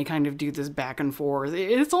custody, and they kind of do this back and forth.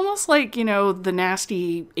 It's almost like, the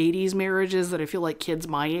nasty 80s marriages that I feel like kids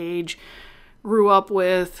my age grew up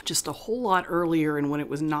with, just a whole lot earlier and when it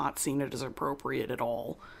was not seen as appropriate at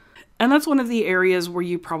all. And that's one of the areas where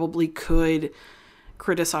you probably could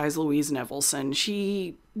criticize Louise Nevelson.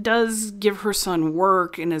 She does give her son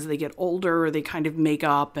work, and as they get older, they kind of make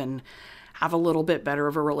up and have a little bit better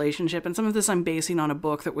of a relationship. And some of this I'm basing on a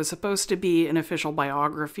book that was supposed to be an official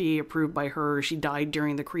biography approved by her. She died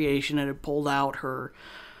during the creation and had pulled out her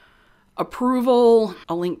approval.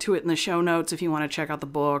 I'll link to it in the show notes if you want to check out the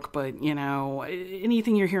book. But,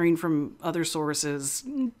 anything you're hearing from other sources,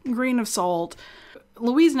 grain of salt.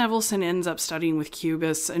 Louise Nevelson ends up studying with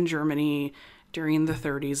Cubists in Germany during the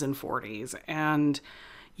 30s and 40s, and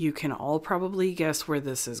you can all probably guess where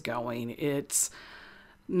this is going. It's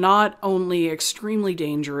not only extremely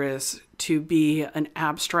dangerous to be an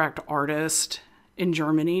abstract artist in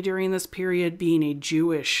Germany during this period, being a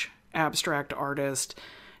Jewish abstract artist,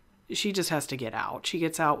 she just has to get out. She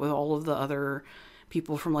gets out with all of the other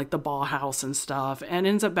people from like the Bauhaus and stuff, and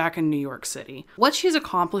ends up back in New York City. What she's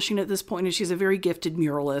accomplishing at this point is she's a very gifted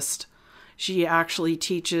muralist. She actually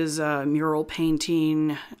teaches mural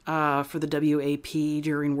painting for the WAP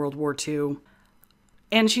during World War II.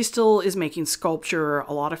 And she still is making sculpture,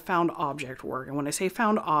 a lot of found object work. And when I say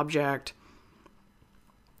found object,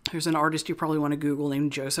 there's an artist you probably want to Google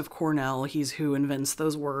named Joseph Cornell. He's who invents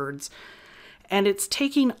those words. And it's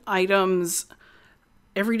taking items,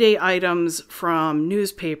 everyday items from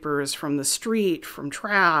newspapers, from the street, from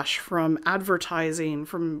trash, from advertising,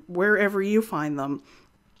 from wherever you find them,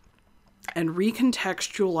 and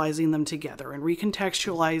recontextualizing them together. And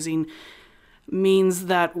recontextualizing means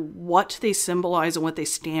that what they symbolize and what they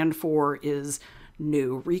stand for is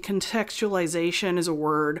new. Recontextualization is a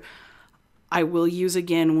word I will use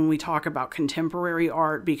again when we talk about contemporary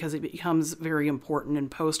art because it becomes very important in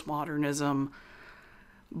postmodernism.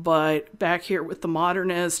 But back here with the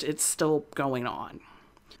modernist, it's still going on.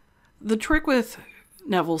 The trick with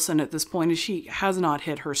Nevelson at this point is she has not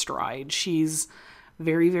hit her stride. She's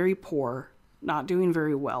very, very poor, not doing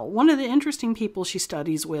very well. One of the interesting people she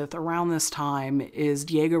studies with around this time is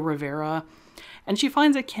Diego Rivera, and she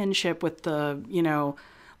finds a kinship with the,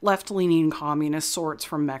 left-leaning communist sorts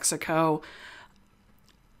from Mexico.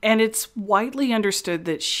 And it's widely understood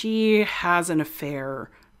that she has an affair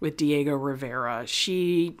with Diego Rivera.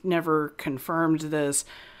 She never confirmed this.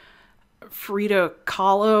 Frida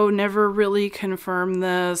Kahlo never really confirmed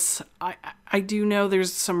this. I do know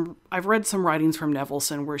I've read some writings from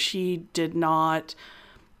Nevelson where she did not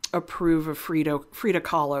approve of Frida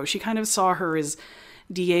Kahlo. She kind of saw her as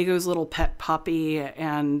Diego's little pet puppy,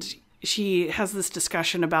 and she has this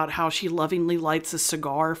discussion about how she lovingly lights a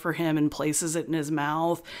cigar for him and places it in his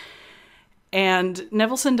mouth. And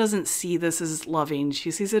Nevelson doesn't see this as loving. She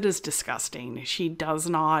sees it as disgusting. She does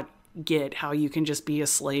not get how you can just be a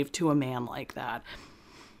slave to a man like that.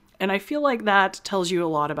 And I feel like that tells you a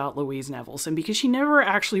lot about Louise Nevelson because she never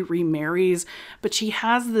actually remarries, but she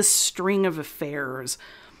has this string of affairs.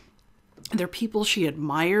 They're people she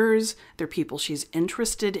admires. They're people she's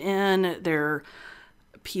interested in. They're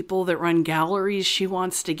people that run galleries she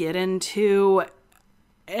wants to get into.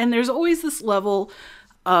 And there's always this level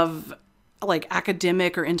of like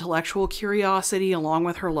academic or intellectual curiosity along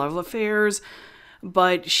with her love affairs.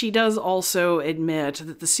 But she does also admit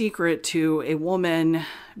that the secret to a woman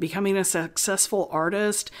becoming a successful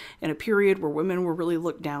artist in a period where women were really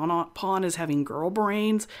looked down upon as having girl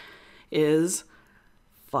brains is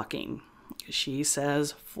fucking. She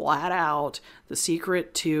says flat out the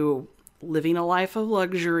secret to living a life of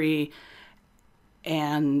luxury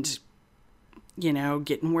and,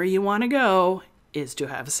 getting where you want to go is to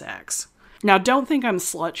have sex. Now, don't think I'm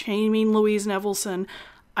slut-shaming Louise Nevelson.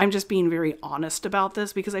 I'm just being very honest about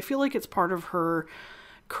this because I feel like it's part of her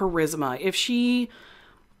charisma. If she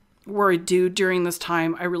were a dude during this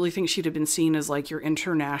time, I really think she'd have been seen as like your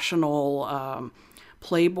international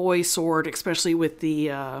Playboy sort, especially with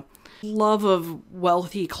the love of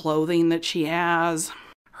wealthy clothing that she has.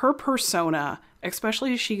 Her persona,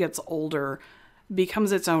 especially as she gets older,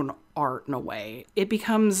 becomes its own art in a way. It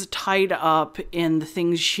becomes tied up in the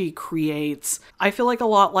things she creates. I feel like a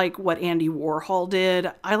lot like what Andy Warhol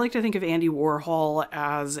did. I like to think of Andy Warhol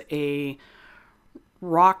as a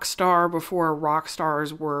rock star before rock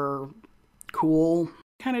stars were cool.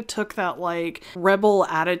 Kind of took that like rebel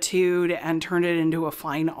attitude and turned it into a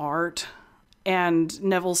fine art. And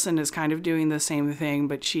Nevelson is kind of doing the same thing,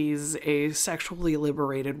 but she's a sexually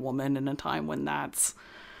liberated woman in a time when that's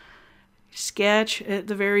sketch at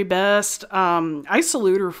the very best. I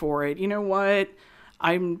salute her for it. You know what?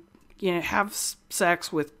 Have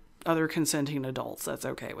sex with other consenting adults. That's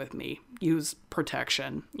okay with me. Use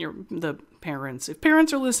protection. The parents. If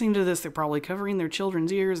parents are listening to this, they're probably covering their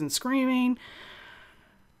children's ears and screaming.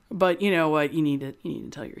 But you know what? You need to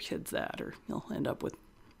tell your kids that, or you'll end up with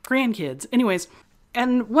grandkids. Anyways.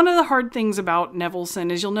 And one of the hard things about Nevelson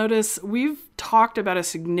is you'll notice we've talked about a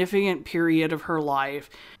significant period of her life.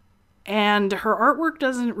 And her artwork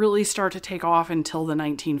doesn't really start to take off until the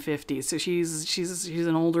 1950s. So she's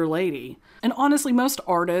an older lady. And honestly, most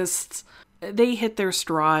artists, they hit their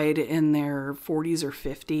stride in their 40s or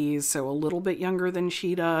 50s, so a little bit younger than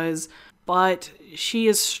she does. But she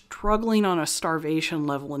is struggling on a starvation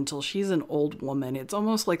level until she's an old woman. It's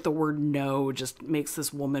almost like the word no just makes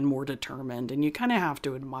this woman more determined, and you kind of have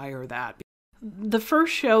to admire that. The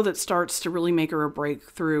first show that starts to really make her a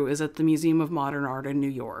breakthrough is at the Museum of Modern Art in New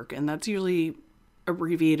York, and that's usually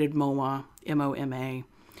abbreviated MoMA, M-O-M-A.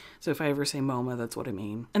 So if I ever say MoMA, that's what I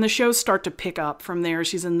mean. And the shows start to pick up from there.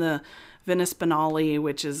 She's in the Venice Biennale,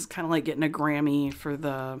 which is kind of like getting a Grammy for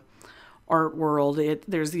the art world.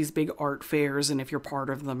 There's these big art fairs, and if you're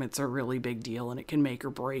part of them, it's a really big deal, and it can make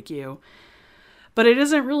or break you. But it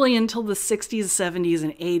isn't really until the 60s, 70s,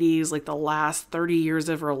 and 80s, like the last 30 years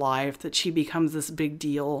of her life, that she becomes this big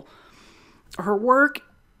deal. Her work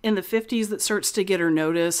in the 50s that starts to get her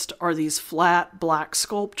noticed are these flat black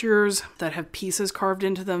sculptures that have pieces carved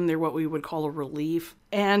into them. They're what we would call a relief.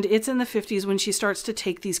 And it's in the 50s when she starts to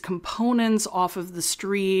take these components off of the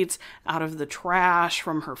streets, out of the trash,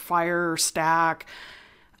 from her fire stack,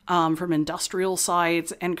 from industrial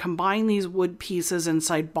sites, and combine these wood pieces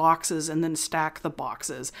inside boxes and then stack the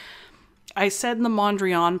boxes. I said in the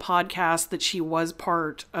Mondrian podcast that she was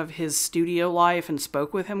part of his studio life and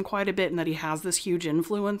spoke with him quite a bit, and that he has this huge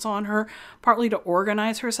influence on her, partly to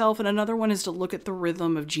organize herself, and another one is to look at the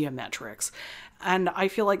rhythm of geometrics. And I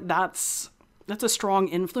feel like that's a strong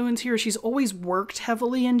influence here. She's always worked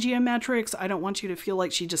heavily in geometrics. I don't want you to feel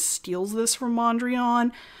like she just steals this from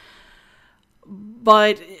Mondrian.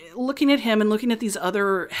 But looking at him and looking at these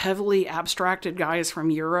other heavily abstracted guys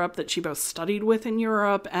from Europe that she both studied with in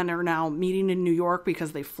Europe and are now meeting in New York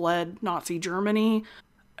because they fled Nazi Germany,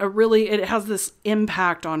 it has this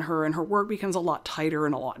impact on her, and her work becomes a lot tighter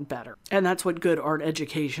and a lot better. And that's what good art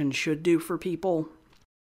education should do for people.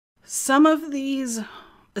 Some of these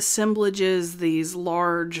assemblages, these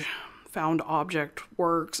large found object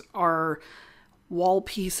works, are wall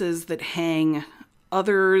pieces that hang.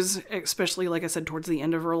 Others, especially, like I said, towards the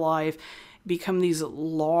end of her life, become these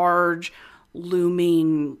large,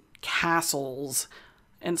 looming castles.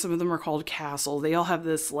 And some of them are called castle. They all have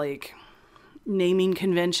this, like, naming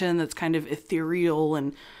convention that's kind of ethereal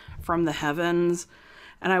and from the heavens.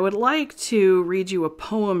 And I would like to read you a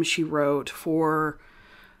poem she wrote for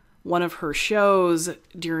one of her shows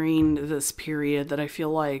during this period that I feel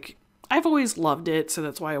like I've always loved it, so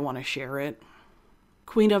that's why I want to share it.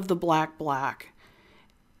 Queen of the Black Black.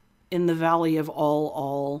 In the valley of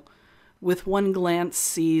all, with one glance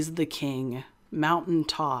sees the king, mountain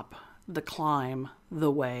top, the climb, the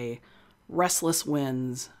way, restless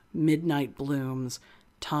winds, midnight blooms,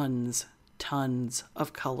 tons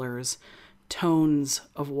of colors, tones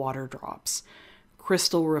of water drops,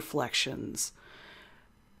 crystal reflections,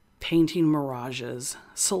 painting mirages,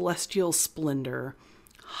 celestial splendor,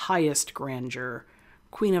 highest grandeur,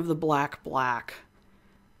 queen of the black,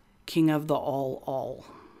 King of the All.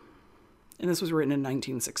 And this was written in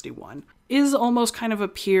 1961. Is almost kind of a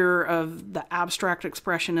peer of the abstract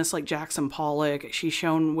expressionists like Jackson Pollock. She's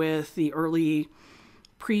shown with the early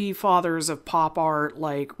pre-fathers of pop art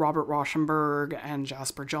like Robert Rauschenberg and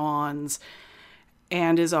Jasper Johns,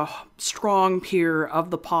 and is a strong peer of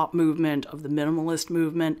the pop movement, of the minimalist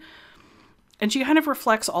movement. And she kind of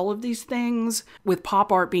reflects all of these things, with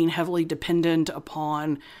pop art being heavily dependent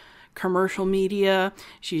upon commercial media.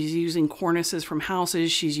 She's using cornices from houses,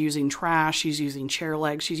 she's using trash, she's using chair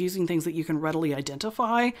legs, she's using things that you can readily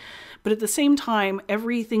identify. But at the same time,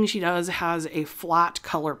 everything she does has a flat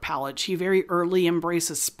color palette. She very early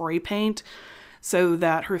embraces spray paint so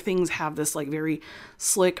that her things have this like very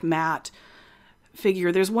slick, matte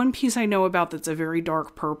figure. There's one piece I know about that's a very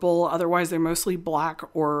dark purple. Otherwise, they're mostly black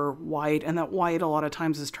or white, and that white a lot of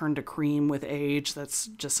times is turned to cream with age. That's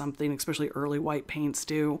just something especially early white paints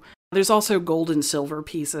do. There's also gold and silver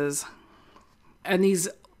pieces. And these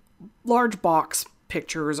large box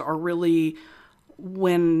pictures are really,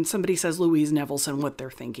 when somebody says Louise Nevelson, what they're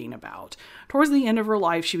thinking about. Towards the end of her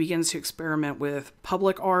life, she begins to experiment with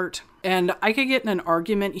public art. And I could get in an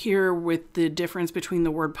argument here with the difference between the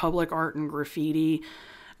word public art and graffiti.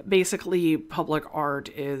 Basically, public art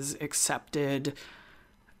is accepted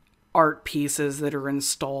art pieces that are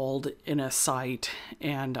installed in a site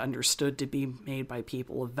and understood to be made by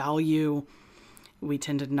people of value. We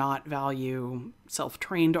tend to not value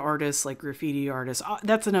self-trained artists like graffiti artists.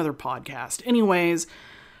 That's another podcast. Anyways,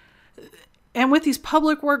 and with these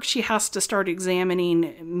public works, she has to start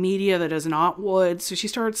examining media that is not wood. So she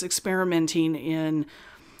starts experimenting in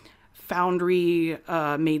foundry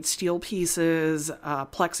made steel pieces,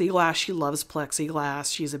 plexiglass. She loves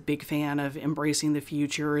plexiglass. She's a big fan of embracing the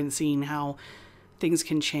future and seeing how things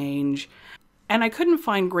can change. And I couldn't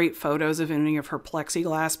find great photos of any of her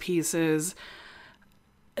plexiglass pieces.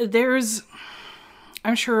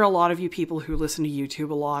 I'm sure a lot of you people who listen to YouTube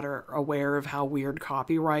a lot are aware of how weird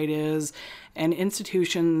copyright is, and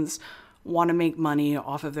institutions want to make money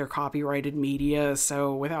off of their copyrighted media.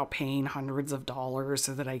 So without paying hundreds of dollars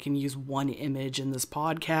so that I can use one image in this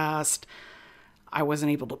podcast, I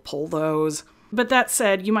wasn't able to pull those. But that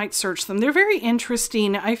said, you might search them. They're very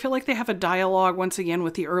interesting. I feel like they have a dialogue, once again,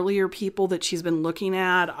 with the earlier people that she's been looking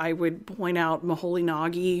at. I would point out Moholy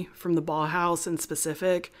Nagy from the Bauhaus in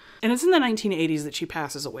specific. And it's in the 1980s that she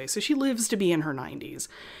passes away, so she lives to be in her 90s.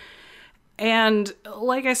 And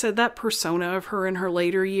like I said, that persona of her in her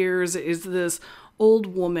later years is this old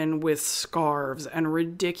woman with scarves and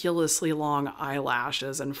ridiculously long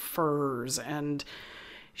eyelashes and furs, and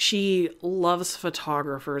she loves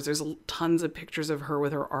photographers. There's tons of pictures of her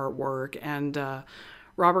with her artwork, and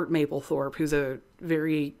Robert Mapplethorpe, who's a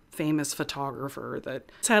very famous photographer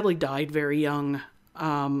that sadly died very young,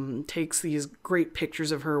 takes these great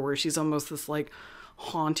pictures of her where she's almost this like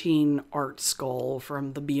haunting art skull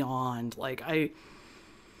from the beyond. Like I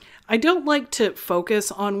don't like to focus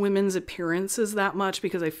on women's appearances that much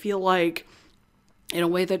because I feel like in a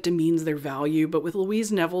way that demeans their value. But with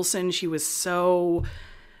Louise Nevelson, she was so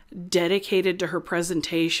dedicated to her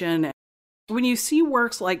presentation. When you see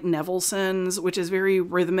works like Nevelson's, which is very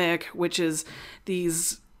rhythmic, which is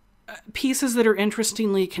these pieces that are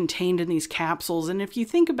interestingly contained in these capsules, and if you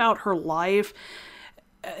think about her life,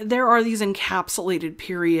 there are these encapsulated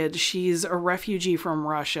periods. She's a refugee from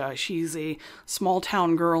Russia. She's a small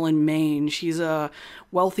town girl in Maine. She's a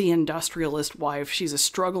wealthy industrialist wife. She's a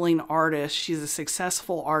struggling artist. She's a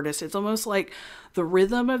successful artist. It's almost like the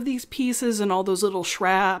rhythm of these pieces and all those little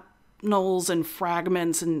shrapnels and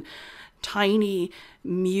fragments and tiny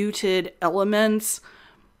muted elements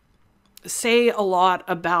say a lot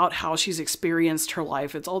about how she's experienced her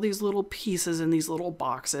life. It's all these little pieces in these little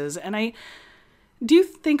boxes. And I do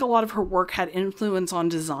think a lot of her work had influence on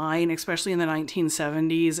design, especially in the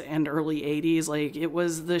 1970s and early 80s. Like, it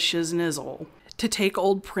was the shiznizle. To take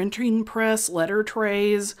old printing press letter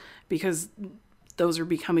trays, because those are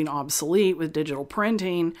becoming obsolete with digital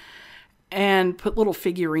printing, and put little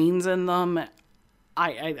figurines in them.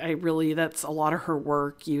 I really, that's a lot of her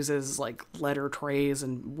work uses like letter trays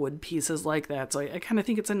and wood pieces like that. So I kind of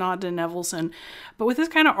think it's a nod to Nevelson. But with this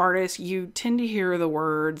kind of artist, you tend to hear the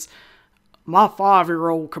words, "My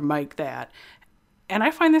 5-year-old can make that." And I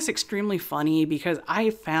find this extremely funny because I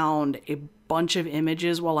found a bunch of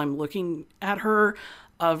images while I'm looking at her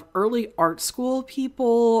of early art school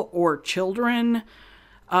people or children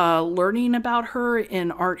learning about her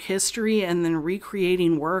in art history and then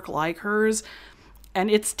recreating work like hers. And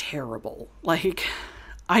it's terrible. Like,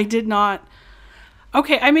 I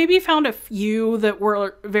Okay, I maybe found a few that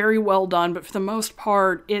were very well done, but for the most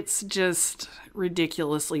part, it's just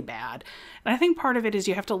ridiculously bad. And I think part of it is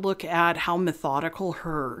you have to look at how methodical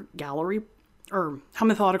her gallery, or how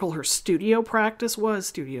methodical her studio practice was.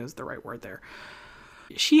 Studio is the right word there.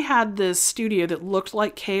 She had this studio that looked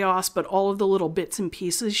like chaos, but all of the little bits and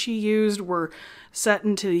pieces she used were set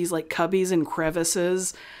into these like cubbies and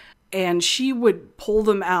crevices. And she would pull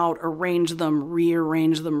them out, arrange them,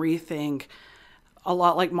 rearrange them, rethink. A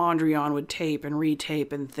lot like Mondrian would tape and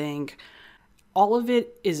retape and think. All of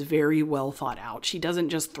it is very well thought out. She doesn't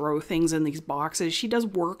just throw things in these boxes. She does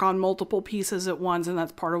work on multiple pieces at once, and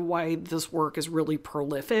that's part of why this work is really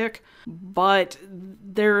prolific. But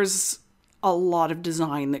there's a lot of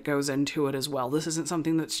design that goes into it as well. This isn't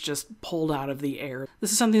something that's just pulled out of the air.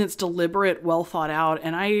 This is something that's deliberate, well thought out,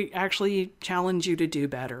 and I actually challenge you to do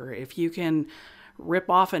better. If you can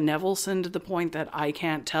rip off a Nevelson to the point that I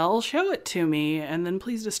can't tell, show it to me, and then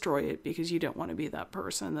please destroy it, because you don't want to be that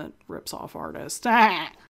person that rips off artists.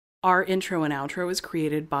 Our intro and outro is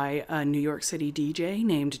created by a New York City DJ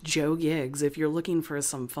named Joe Giggs. If you're looking for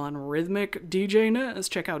some fun rhythmic DJ-ness,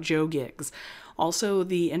 check out Joe Giggs. Also,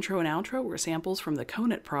 the intro and outro were samples from the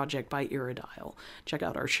Conant Project by Iridile. Check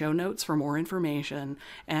out our show notes for more information,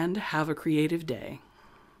 and have a creative day.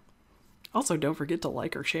 Also, don't forget to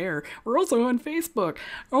like or share. We're also on Facebook.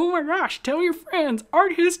 Oh my gosh, tell your friends.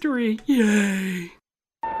 Art history. Yay.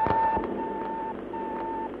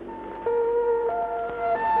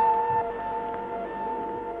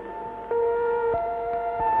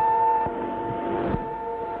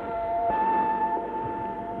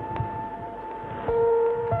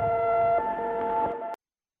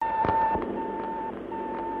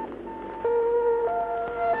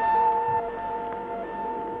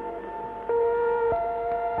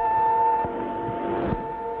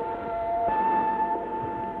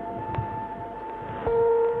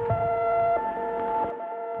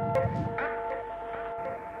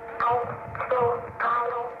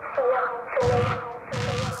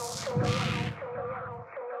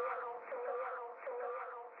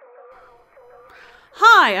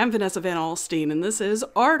 Hi, I'm Vanessa Van Alstyne, and this is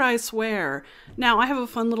Art, I Swear. Now, I have a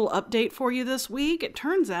fun little update for you this week. It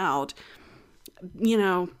turns out,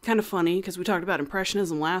 kind of funny, because we talked about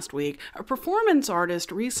Impressionism last week, a performance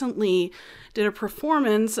artist recently did a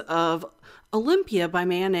performance of Olympia by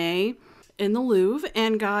Manet in the Louvre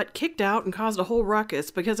and got kicked out and caused a whole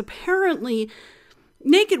ruckus because apparently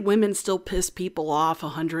naked women still piss people off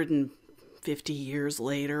 150 years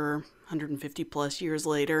later, 150 plus years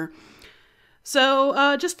later.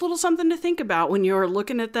 So just a little something to think about when you're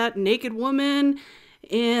looking at that naked woman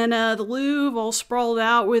in the Louvre all sprawled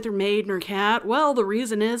out with her maid and her cat. Well, the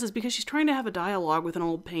reason is because she's trying to have a dialogue with an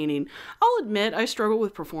old painting. I'll admit I struggle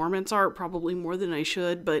with performance art probably more than I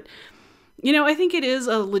should, but I think it is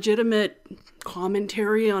a legitimate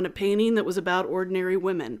commentary on a painting that was about ordinary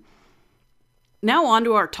women. Now on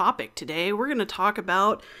to our topic today. We're going to talk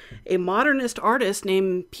about a modernist artist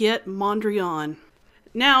named Piet Mondrian.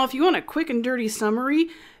 Now, if you want a quick and dirty summary,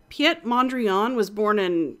 Piet Mondrian was born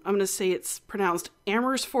in, I'm going to say it's pronounced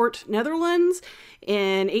Amersfoort, Netherlands,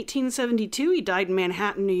 in 1872. He died in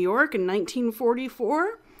Manhattan, New York in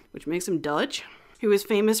 1944, which makes him Dutch. He was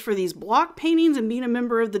famous for these block paintings and being a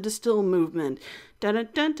member of the De Stijl movement.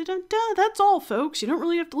 Da-da-da-da-da-da. That's all, folks. You don't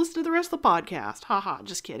really have to listen to the rest of the podcast. Haha,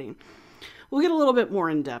 just kidding. We'll get a little bit more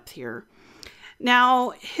in depth here. Now,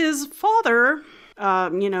 his father,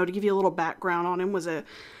 to give you a little background on him, was a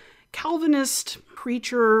Calvinist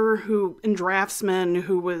preacher and draftsman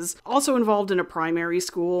who was also involved in a primary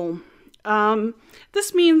school.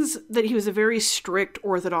 This means that he was a very strict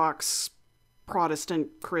Orthodox Protestant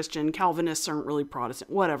Christian. Calvinists aren't really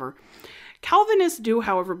Protestant, whatever. Calvinists do,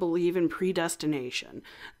 however, believe in predestination.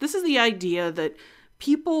 This is the idea that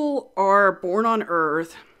people are born on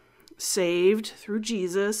earth, saved through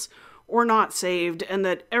Jesus, or not saved, and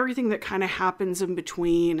that everything that kind of happens in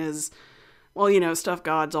between is, stuff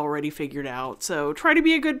God's already figured out. So try to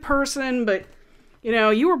be a good person, but,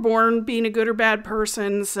 you were born being a good or bad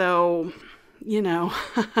person, so, you know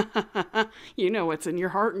what's in your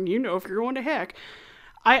heart, and if you're going to heck.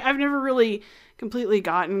 I've never really completely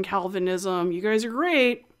gotten Calvinism. You guys are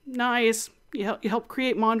great, nice, you help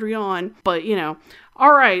create Mondrian, but,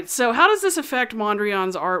 All right, so how does this affect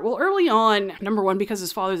Mondrian's art? Well, early on, number one, because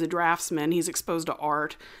his father's a draftsman, he's exposed to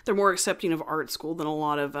art. They're more accepting of art school than a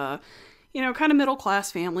lot of, kind of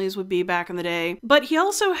middle-class families would be back in the day. But he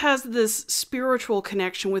also has this spiritual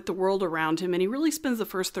connection with the world around him, and he really spends the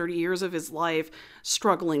first 30 years of his life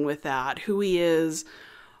struggling with that, who he is,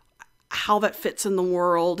 how that fits in the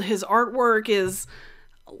world. His artwork is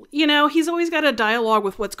He's always got a dialogue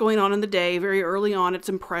with what's going on in the day. Very early on, it's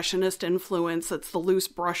Impressionist influence. It's the loose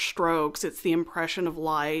brush strokes. It's the impression of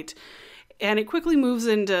light. And it quickly moves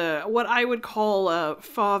into what I would call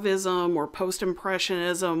Fauvism or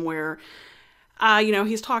post-impressionism, where,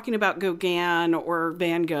 he's talking about Gauguin or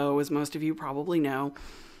Van Gogh, as most of you probably know,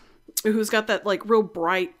 who's got that like real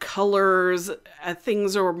bright colors.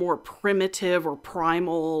 Things are more primitive or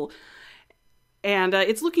primal. And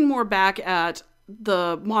it's looking more back at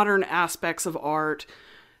the modern aspects of art,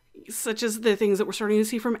 such as the things that we're starting to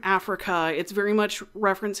see from Africa. It's very much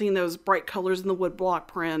referencing those bright colors in the woodblock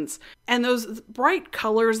prints. And those bright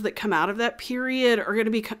colors that come out of that period are going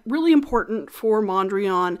to be really important for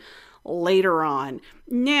Mondrian later on.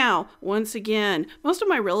 Now, once again, most of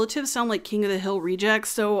my relatives sound like King of the Hill rejects,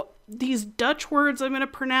 so these Dutch words I'm going to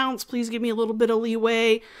pronounce, please give me a little bit of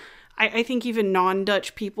leeway. I think even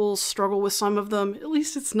non-Dutch people struggle with some of them. At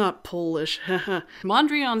least it's not Polish.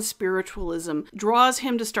 Mondrian's spiritualism draws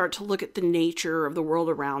him to start to look at the nature of the world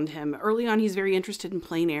around him. Early on, he's very interested in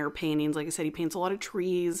plein air paintings. Like I said, he paints a lot of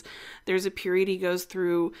trees. There's a period he goes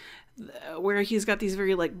through where he's got these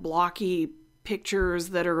very like blocky pictures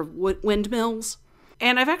that are of windmills.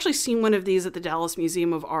 And I've actually seen one of these at the Dallas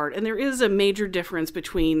Museum of Art. And there is a major difference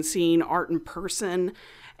between seeing art in person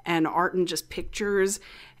and art in just pictures.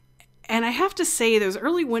 And I have to say, those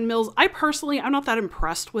early windmills, I'm not that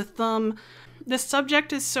impressed with them. The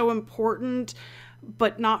subject is so important,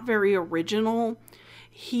 but not very original.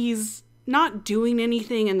 He's not doing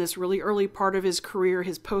anything in this really early part of his career,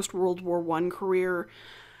 his post-World War I career,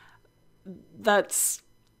 that's,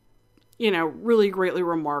 really greatly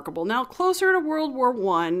remarkable. Now, closer to World War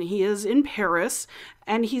I, he is in Paris,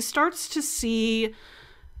 and he starts to see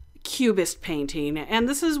Cubist painting. And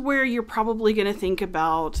this is where you're probably going to think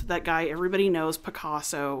about that guy everybody knows,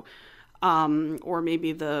 Picasso, or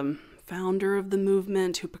maybe the founder of the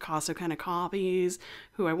movement who Picasso kind of copies,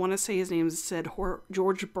 who I want to say his name said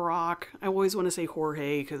George Braque. I always want to say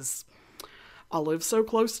Jorge because I live so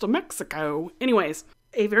close to Mexico. Anyways,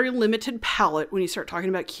 a very limited palette when you start talking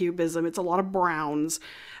about Cubism. It's a lot of browns.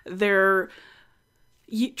 They're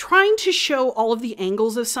trying to show all of the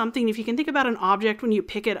angles of something. If you can think about an object when you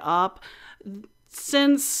pick it up,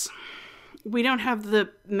 since we don't have the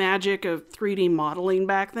magic of 3D modeling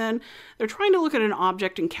back then, they're trying to look at an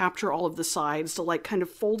object and capture all of the sides to like kind of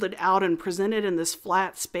fold it out and present it in this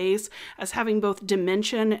flat space as having both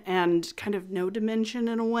dimension and kind of no dimension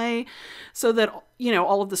in a way, so that,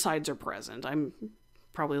 all of the sides are present. I'm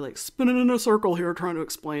probably like spinning in a circle here trying to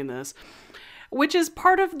explain this, which is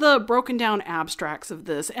part of the broken down abstracts of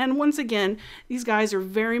this. And once again, these guys are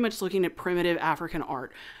very much looking at primitive African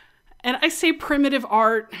art. And I say primitive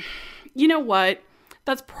art, you know what?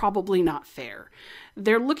 That's probably not fair.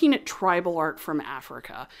 They're looking at tribal art from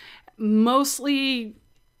Africa, mostly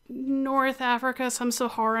North Africa, some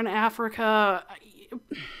Saharan Africa.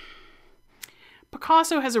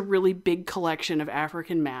 Picasso has a really big collection of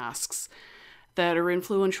African masks that are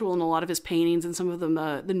influential in a lot of his paintings, and some of them,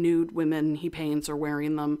 the nude women he paints are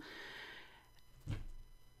wearing them.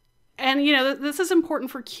 And, this is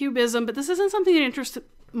important for Cubism, but this isn't something that interests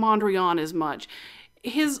Mondrian as much.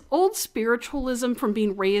 His old spiritualism from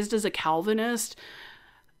being raised as a Calvinist,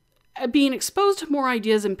 being exposed to more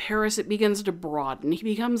ideas in Paris, it begins to broaden. He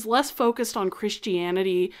becomes less focused on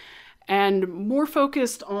Christianity and more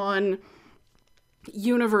focused on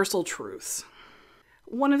universal truths.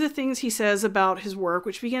 One of the things he says about his work,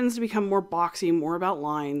 which begins to become more boxy, more about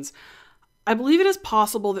lines, I believe it is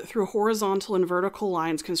possible that through horizontal and vertical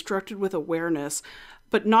lines constructed with awareness,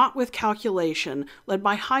 but not with calculation, led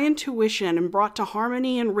by high intuition and brought to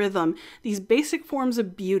harmony and rhythm, these basic forms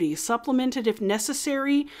of beauty, supplemented if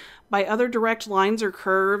necessary by other direct lines or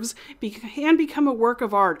curves, can become a work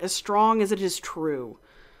of art as strong as it is true.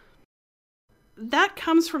 That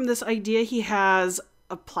comes from this idea he has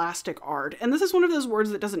of plastic art. And this is one of those words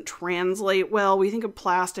that doesn't translate well. We think of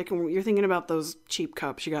plastic and you're thinking about those cheap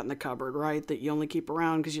cups you got in the cupboard, right? That you only keep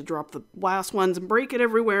around because you drop the last ones and break it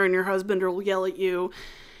everywhere and your husband will yell at you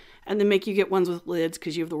and then make you get ones with lids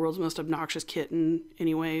because you have the world's most obnoxious kitten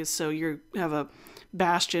anyways. So you have a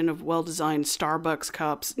bastion of well-designed Starbucks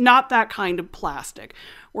cups. Not that kind of plastic.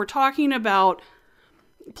 We're talking about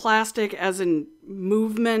plastic as in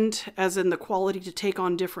movement, as in the quality to take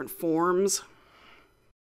on different forms.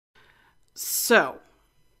 So,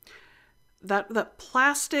 that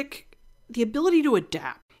plastic, the ability to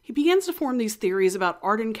adapt. He begins to form these theories about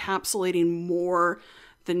art encapsulating more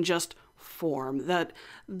than just form, that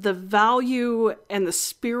the value and the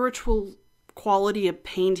spiritual quality of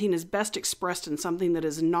painting is best expressed in something that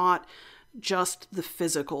is not just the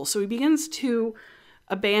physical. So he begins to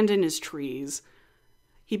abandon his trees.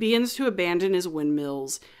 He begins to abandon his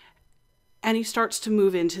windmills, and he starts to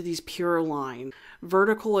move into these pure lines,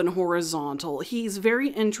 vertical and horizontal. He's very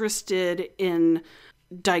interested in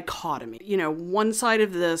dichotomy. One side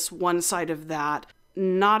of this, one side of that.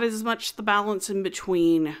 Not as much the balance in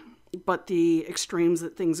between, but the extremes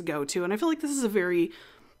that things go to. And I feel like this is a very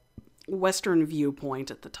Western viewpoint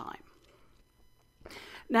at the time.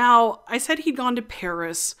 Now, I said he'd gone to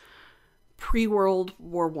Paris pre-World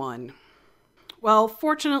War I. Well,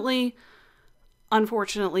 unfortunately,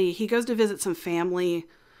 he goes to visit some family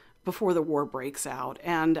before the war breaks out.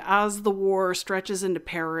 And as the war stretches into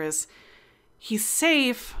Paris, he's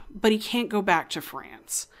safe, but he can't go back to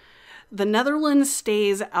France. The Netherlands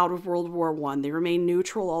stays out of World War I. They remain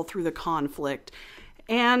neutral all through the conflict.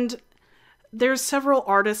 And there's several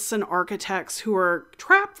artists and architects who are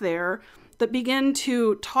trapped there that begin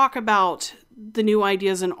to talk about the new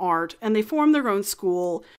ideas in art, and they form their own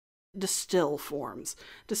school. De Stijl forms.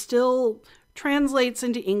 De Stijl translates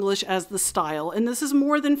into English as the style, and this is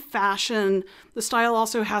more than fashion. The style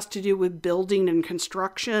also has to do with building and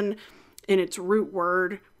construction in its root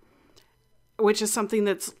word, which is something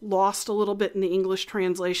that's lost a little bit in the English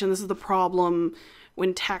translation. This is the problem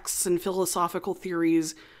when texts and philosophical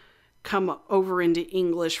theories come over into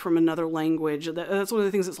English from another language. That's one of the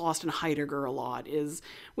things that's lost in Heidegger a lot, is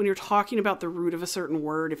when you're talking about the root of a certain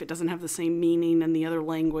word, if it doesn't have the same meaning in the other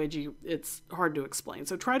language, it's hard to explain.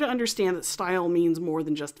 So try to understand that style means more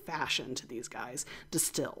than just fashion to these guys. De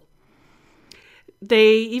Stijl.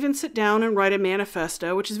 They even sit down and write a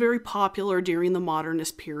manifesto, which is very popular during the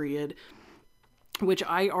modernist period, which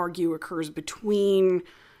I argue occurs between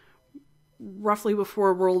roughly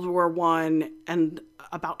before World War I and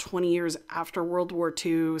about 20 years after World War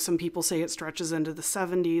II. Some people say it stretches into the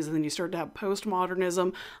 70s, and then you start to have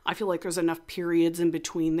postmodernism. I feel like there's enough periods in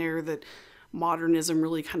between there that modernism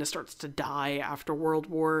really kind of starts to die after World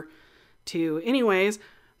War II. Anyways,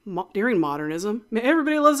 during modernism,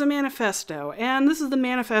 everybody loves a manifesto, and this is the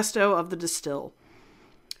manifesto of the De Stijl.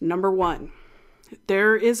 Number 1.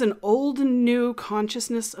 There is an old and new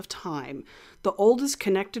consciousness of time. The old is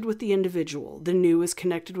connected with the individual. The new is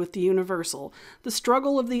connected with the universal. The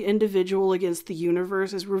struggle of the individual against the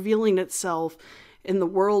universe is revealing itself in the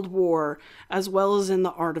world war as well as in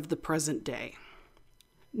the art of the present day.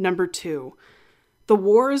 Number 2. The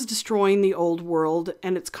war is destroying the old world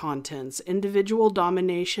and its contents, individual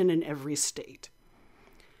domination in every state.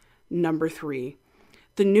 Number 3.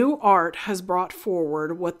 The new art has brought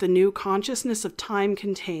forward what the new consciousness of time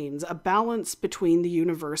contains, a balance between the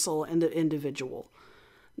universal and the individual.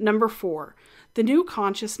 Number 4, the new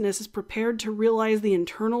consciousness is prepared to realize the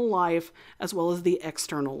internal life as well as the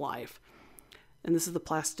external life. And this is the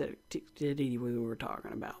plasticity we were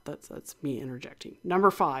talking about. That's me interjecting.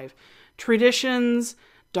 Number 5, traditions,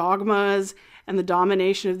 dogmas, and the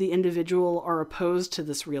domination of the individual are opposed to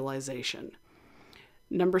this realization.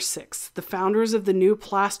 Number 6, the founders of the new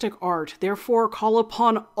plastic art therefore call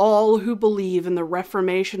upon all who believe in the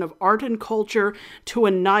reformation of art and culture to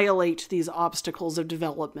annihilate these obstacles of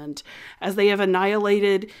development, as they have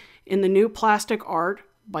annihilated in the new plastic art,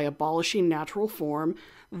 by abolishing natural form,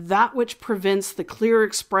 that which prevents the clear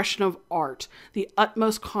expression of art, the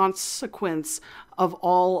utmost consequence of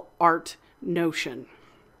all art notion.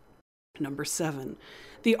 Number 7,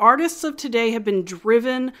 the artists of today have been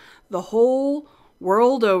driven the whole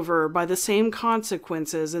world over by the same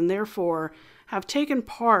consequences, and therefore have taken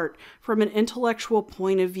part from an intellectual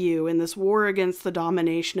point of view in this war against the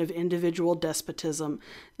domination of individual despotism.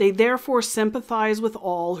 They therefore sympathize with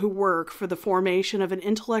all who work for the formation of an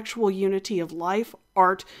intellectual unity of life,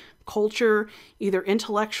 art, culture, either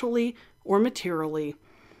intellectually or materially.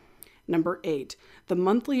 Number 8, the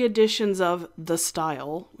monthly editions of The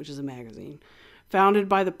Style, which is a magazine, founded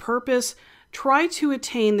by the purpose try to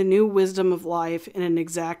attain the new wisdom of life in an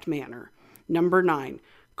exact manner. Number 9,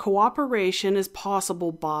 cooperation is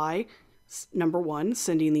possible by, number 1,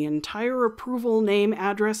 sending the entire approval, name,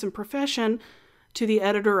 address, and profession to the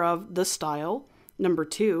editor of The Style. Number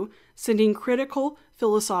 2, sending critical,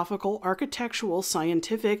 philosophical, architectural,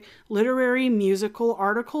 scientific, literary, musical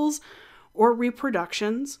articles or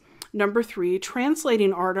reproductions. Number 3,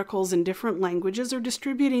 translating articles in different languages or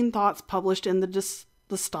distributing thoughts published in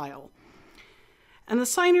the Style. And the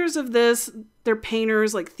signers of this, they're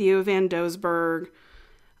painters like Theo van Doesburg,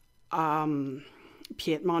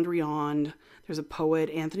 Piet Mondrian. There's a poet,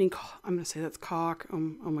 Anthony, I'm going to say that's Koch. Oh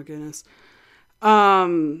my goodness.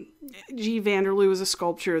 G. Vanderloo is a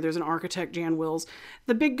sculptor. There's an architect, Jan Wills.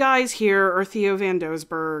 The big guys here are Theo van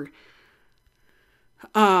Doesburg,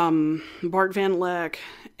 Bart van Leck,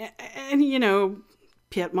 and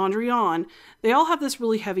Piet Mondrian, they all have this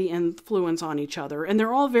really heavy influence on each other, and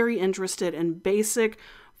they're all very interested in basic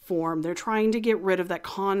form. They're trying to get rid of that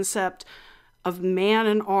concept of man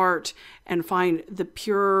and art and find the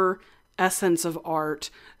pure essence of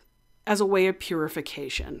art as a way of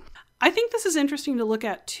purification. I think this is interesting to look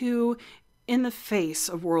at too in the face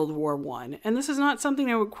of World War I. And this is not something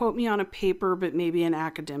that would quote me on a paper, but maybe an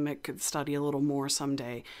academic could study a little more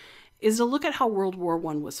someday, is to look at how World War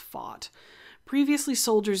I was fought. Previously,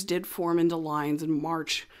 soldiers did form into lines and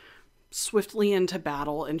march swiftly into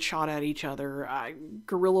battle and shot at each other.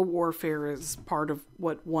 Guerrilla warfare is part of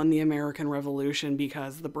what won the American Revolution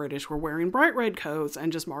because the British were wearing bright red coats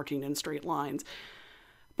and just marching in straight lines.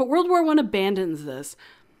 But World War I abandons this,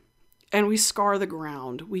 and we scar the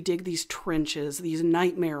ground. We dig these trenches, these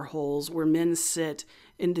nightmare holes where men sit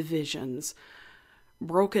in divisions,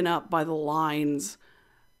 broken up by the lines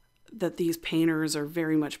that these painters are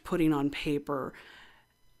very much putting on paper.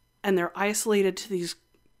 And they're isolated to these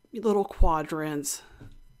little quadrants.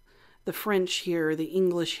 The French here, the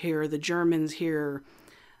English here, the Germans here,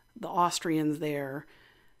 the Austrians there.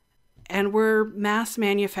 And we're mass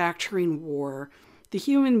manufacturing war. The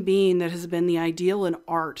human being that has been the ideal in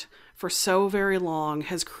art for so very long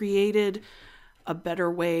has created a better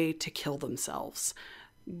way to kill themselves.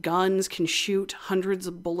 Guns can shoot hundreds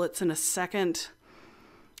of bullets in a second.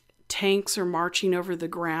 Tanks are marching over the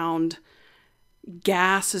ground.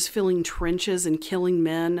 Gas is filling trenches and killing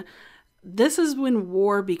men. This is when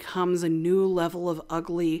war becomes a new level of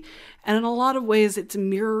ugly, and in a lot of ways it's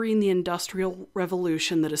mirroring the Industrial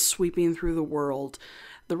Revolution that is sweeping through the world.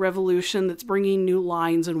 The revolution that's bringing new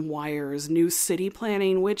lines and wires, new city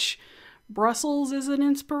planning, which Brussels is an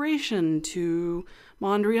inspiration to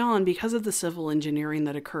Mondrian because of the civil engineering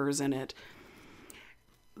that occurs in it.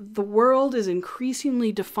 The world is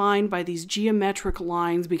increasingly defined by these geometric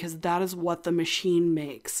lines because that is what the machine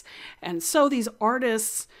makes. And so these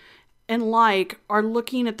artists and are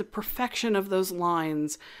looking at the perfection of those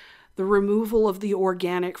lines, the removal of the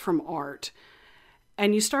organic from art.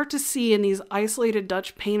 And you start to see in these isolated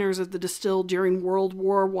Dutch painters of the distilled during World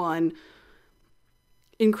War I,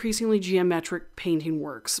 increasingly geometric painting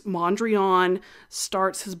works. Mondrian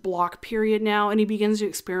starts his block period now, and he begins to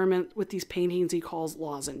experiment with these paintings he calls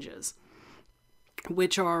lozenges,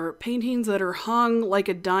 which are paintings that are hung like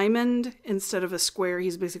a diamond instead of a square.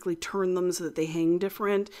 He's basically turned them so that they hang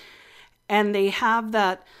different. And they have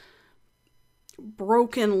that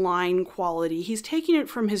broken line quality. He's taking it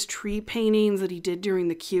from his tree paintings that he did during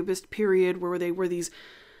the Cubist period, where they were these,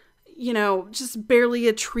 just barely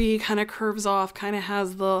a tree, kind of curves off, kind of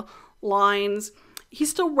has the lines. He's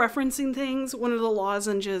still referencing things. One of the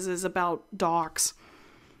lozenges is about docks.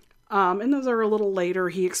 And those are a little later.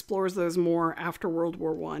 He explores those more after World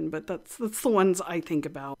War I, but that's the ones I think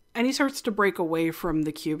about. And he starts to break away from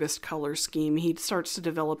the Cubist color scheme. He starts to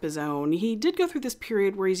develop his own. He did go through this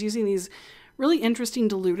period where he's using these really interesting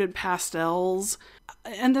diluted pastels.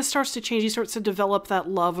 And this starts to change. He starts to develop that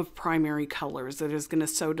love of primary colors that is going to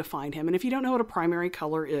so define him. And if you don't know what a primary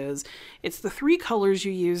color is, it's the three colors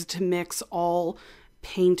you use to mix all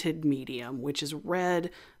painted medium, which is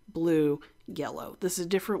red, blue, yellow. This is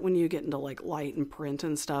different when you get into light and print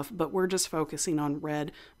and stuff, but we're just focusing on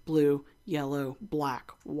red, blue, yellow,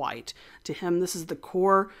 black, white. To him, this is the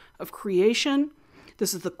core of creation.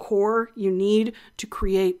 This is the core you need to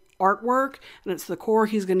create artwork, and it's the core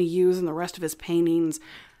he's going to use in the rest of his paintings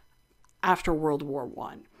after World War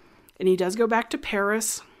I. And he does go back to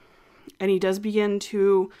Paris, and he does begin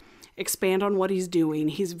to expand on what he's doing.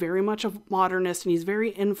 He's very much a modernist, and he's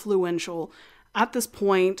very influential at this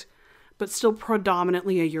point, but still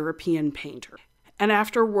predominantly a European painter. And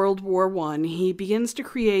after World War I, he begins to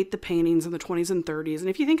create the paintings in the 20s and 30s. And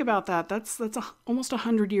if you think about that, that's almost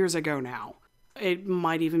 100 years ago now. It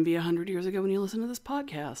might even be 100 years ago when you listen to this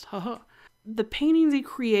podcast. The paintings he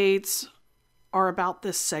creates are about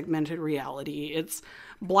this segmented reality. It's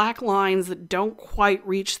black lines that don't quite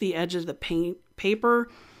reach the edge of the paper.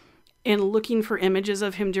 And looking for images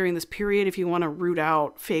of him during this period, if you want to root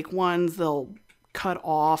out fake ones, they'll cut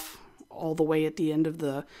off all the way at the end of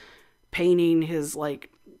the painting. His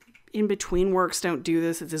in-between works don't do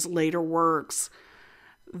this. It's his later works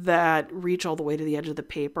that reach all the way to the edge of the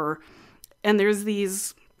paper. And there's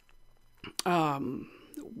these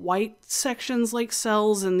white sections like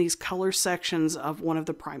cells and these color sections of one of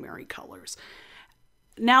the primary colors.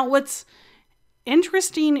 Now, what's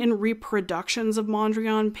interesting in reproductions of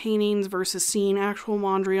Mondrian paintings versus seeing actual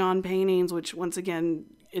Mondrian paintings, which once again,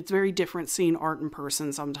 it's very different seeing art in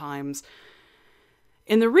person sometimes.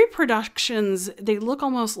 In the reproductions, they look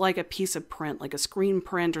almost like a piece of print, like a screen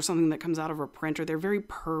print or something that comes out of a printer. They're very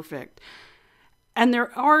perfect. And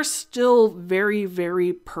there are still very,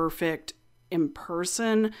 very perfect in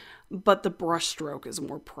person, but the brushstroke is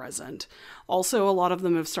more present. Also, a lot of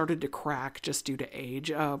them have started to crack just due to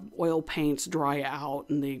age. Oil paints dry out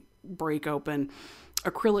and they break open.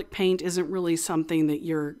 Acrylic paint isn't really something that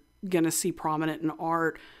you're going to see prominent in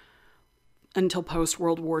art until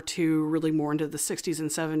post-World War II, really more into the 60s and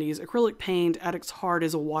 70s. Acrylic paint at its heart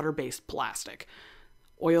is a water-based plastic.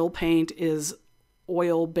 Oil paint is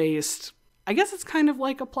oil-based. I guess it's kind of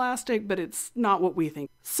like a plastic, but it's not what we think.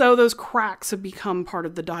 So those cracks have become part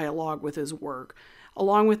of the dialogue with his work,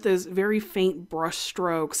 along with those very faint brush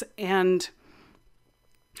strokes and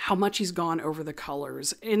how much he's gone over the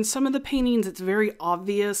colors. In some of the paintings, it's very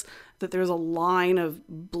obvious that there's a line of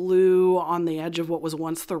blue on the edge of what was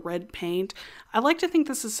once the red paint. I like to think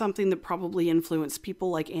this is something that probably influenced people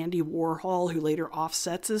like Andy Warhol, who later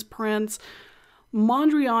offsets his prints.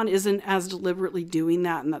 Mondrian isn't as deliberately doing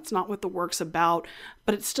that, and that's not what the work's about,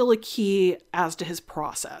 but it's still a key as to his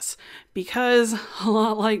process. Because, a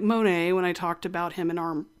lot like Monet, when I talked about him in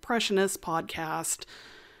our Impressionist podcast,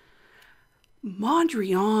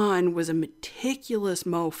 Mondrian was a meticulous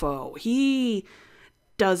mofo. He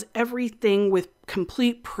does everything with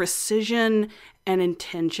complete precision and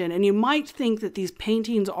intention. And you might think that these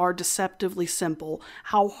paintings are deceptively simple.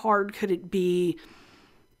 How hard could it be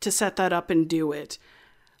to set that up and do it?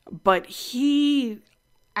 But he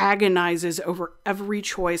agonizes over every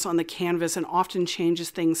choice on the canvas and often changes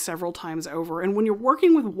things several times over. And when you're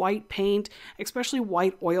working with white paint, especially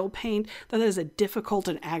white oil paint, that is a difficult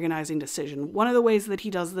and agonizing decision. One of the ways that he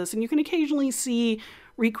does this, and you can occasionally see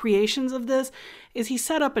recreations of this, is he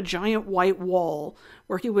set up a giant white wall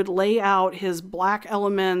where he would lay out his black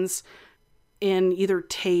elements in either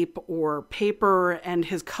tape or paper and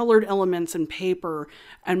his colored elements in paper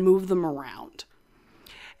and move them around.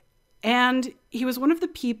 And he was one of the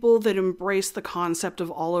people that embraced the concept of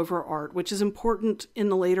all-over art, which is important in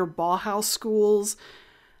the later Bauhaus schools.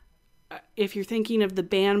 If you're thinking of the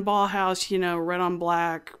band Bauhaus, red on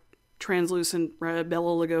black, translucent red,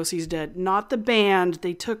 Bela Lugosi's dead. Not the band.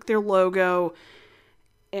 They took their logo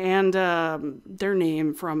and their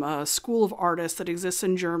name from a school of artists that exists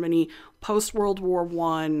in Germany post-World War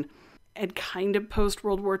I and kind of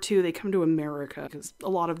post-World War II. They come to America because a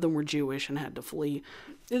lot of them were Jewish and had to flee.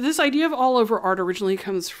 This idea of all-over art originally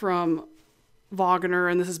comes from Wagner,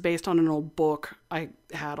 and this is based on an old book I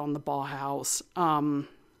had on the Bauhaus.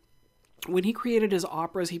 When he created his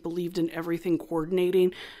operas, he believed in everything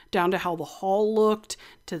coordinating, down to how the hall looked,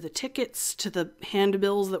 to the tickets, to the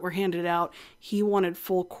handbills that were handed out. He wanted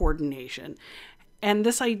full coordination. And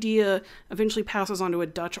this idea eventually passes on to a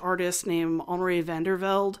Dutch artist named Henri van der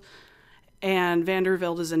Velde. And van der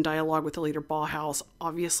Velde is in dialogue with the later Bauhaus,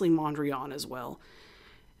 obviously Mondrian as well.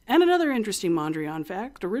 And another interesting Mondrian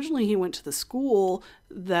fact, originally he went to the school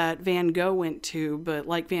that Van Gogh went to, but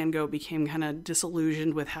like Van Gogh became kind of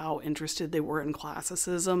disillusioned with how interested they were in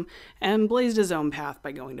classicism and blazed his own path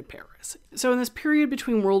by going to Paris. So in this period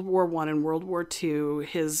between World War I and World War II,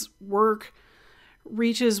 his work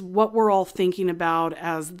reaches what we're all thinking about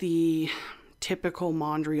as the typical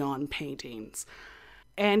Mondrian paintings.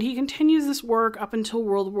 And he continues this work up until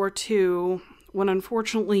World War II, when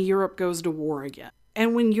unfortunately Europe goes to war again.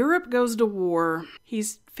 And when Europe goes to war,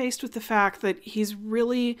 he's faced with the fact that he's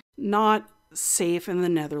really not safe in the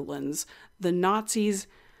Netherlands. The Nazis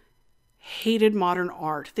hated modern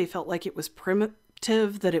art. They felt like it was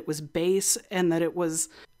primitive, that it was base, and that it was,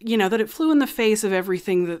 that it flew in the face of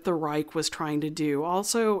everything that the Reich was trying to do.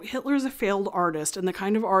 Also, Hitler's a failed artist, and the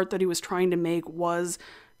kind of art that he was trying to make was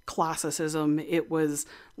classicism. It was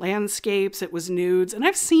landscapes, it was nudes, and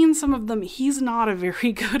I've seen some of them. He's not a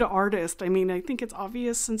very good artist. I mean, I think it's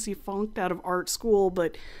obvious since he flunked out of art school,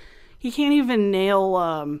 but he can't even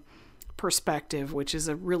nail perspective, which is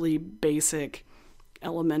a really basic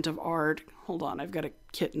element of art. Hold on, I've got a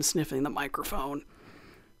kitten sniffing the microphone.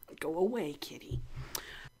 Go away, kitty.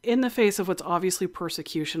 In the face of what's obviously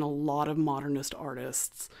persecution, a lot of modernist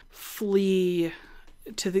artists flee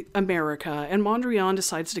to America, and Mondrian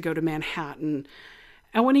decides to go to Manhattan.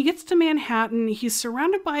 And when he gets to Manhattan, he's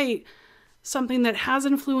surrounded by something that has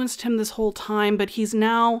influenced him this whole time, but he's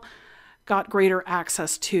now got greater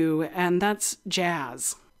access to, and that's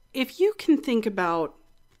jazz. If you can think about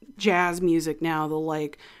jazz music now,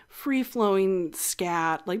 the free-flowing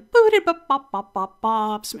scat, booty bop bop bop bop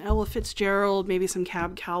bop, some Ella Fitzgerald, maybe some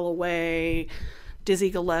Cab Calloway, Dizzy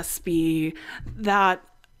Gillespie, that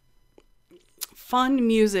fun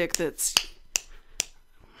music that's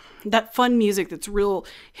real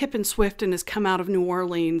hip and swift and has come out of New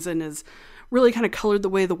Orleans and is really kind of colored the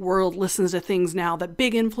way the world listens to things now. That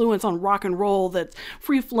big influence on rock and roll that's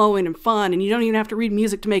free-flowing and fun, and you don't even have to read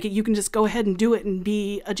music to make it. You can just go ahead and do it and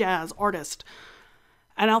be a jazz artist.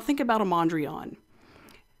 And I'll think about a Mondrian.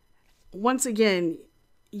 Once again,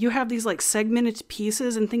 you have these like segmented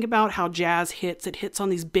pieces, and think about how jazz hits. It hits on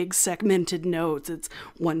these big segmented notes. It's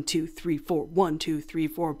 1, 2, 3, 4, 1, 2, 3,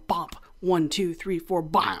 4, bop, 1, 2, 3, 4,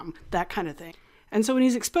 bam, that kind of thing. And so when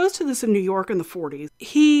he's exposed to this in New York in the 40s,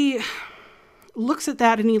 he looks at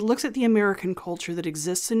that and he looks at the American culture that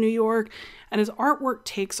exists in New York, and his artwork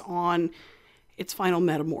takes on its final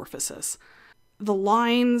metamorphosis. The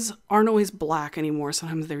lines aren't always black anymore.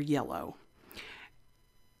 Sometimes they're yellow.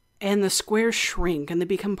 And the squares shrink and they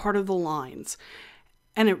become part of the lines.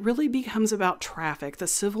 And it really becomes about traffic, the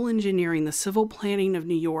civil engineering, the civil planning of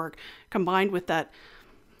New York, combined with that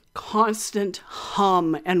constant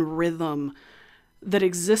hum and rhythm that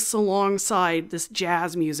exists alongside this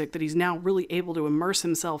jazz music that he's now really able to immerse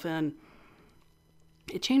himself in.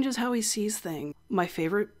 It changes how he sees things. My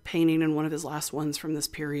favorite painting and one of his last ones from this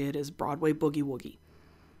period is Broadway Boogie Woogie.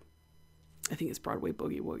 I think it's Broadway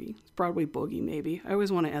Boogie Woogie. It's Broadway Boogie, maybe. I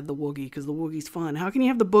always want to add the woogie because the woogie's fun. How can you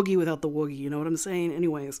have the boogie without the woogie? You know what I'm saying?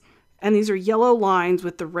 Anyways. And these are yellow lines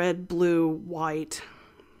with the red, blue, white,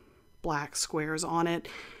 black squares on it.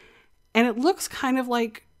 And it looks kind of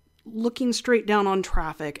like looking straight down on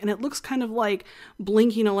traffic. And it looks kind of like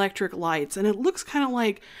blinking electric lights. And it looks kind of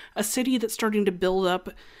like a city that's starting to build up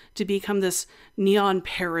to become this neon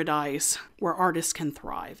paradise where artists can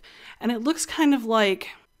thrive. And it looks kind of like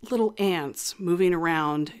little ants moving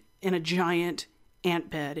around in a giant ant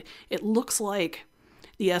bed. It looks like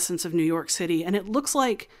the essence of New York City, and it looks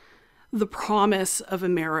like the promise of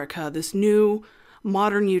America, this new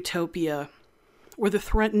modern utopia where the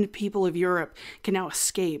threatened people of Europe can now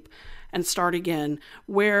escape and start again,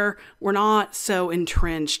 where we're not so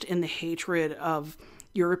entrenched in the hatred of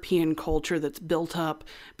European culture that's built up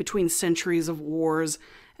between centuries of wars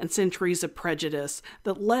and centuries of prejudice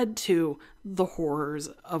that led to the horrors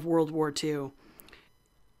of World War II.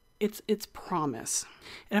 It's promise.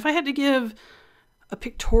 And if I had to give a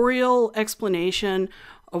pictorial explanation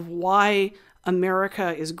of why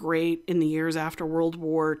America is great in the years after World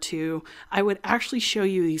War II, I would actually show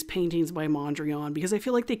you these paintings by Mondrian, because I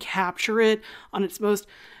feel like they capture it on its most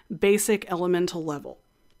basic elemental level.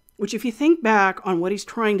 Which, if you think back on what he's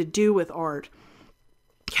trying to do with art,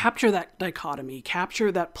 capture that dichotomy,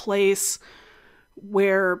 capture that place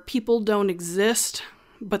where people don't exist,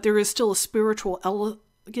 but there is still a spiritual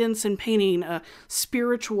elegance in painting, a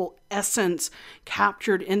spiritual essence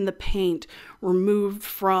captured in the paint, removed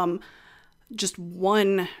from just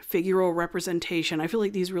one figural representation. I feel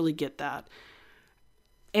like these really get that.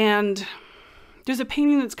 And there's a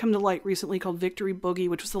painting that's come to light recently called Victory Boogie,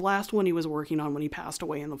 which was the last one he was working on when he passed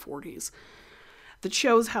away in the 40s, that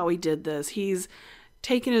shows how he did this. He's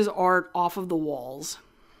taken his art off of the walls,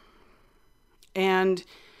 and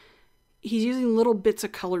he's using little bits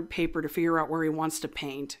of colored paper to figure out where he wants to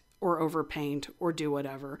paint or overpaint or do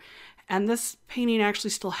whatever. And this painting actually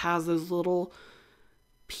still has those little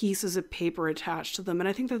pieces of paper attached to them. And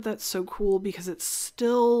I think that that's so cool because it's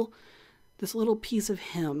still this little piece of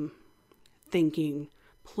him thinking,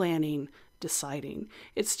 planning, deciding.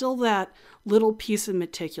 It's still that little piece of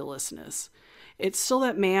meticulousness. It's still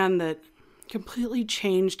that man that completely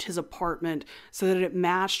changed his apartment so that it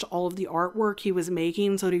matched all of the artwork he was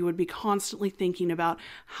making, so that he would be constantly thinking about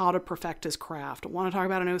how to perfect his craft. I want to talk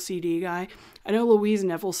about an OCD guy? I know Louise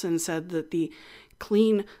Nevelson said that the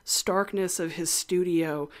clean starkness of his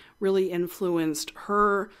studio really influenced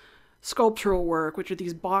her sculptural work, which are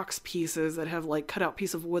these box pieces that have like cut out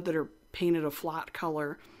piece of wood that are painted a flat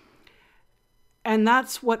color. And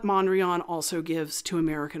that's what Mondrian also gives to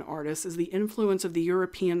American artists, is the influence of the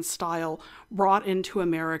European style brought into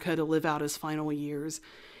America to live out his final years.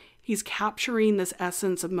 He's capturing this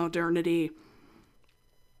essence of modernity,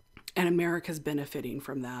 and America's benefiting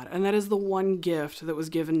from that. And that is the one gift that was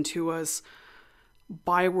given to us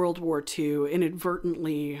by World War II,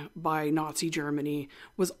 inadvertently by Nazi Germany,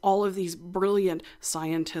 was all of these brilliant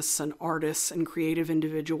scientists and artists and creative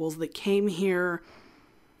individuals that came here,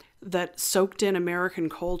 that soaked in American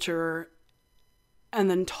culture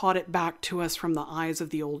and then taught it back to us from the eyes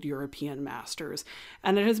of the old European masters.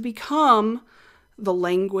 And it has become the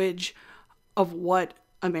language of what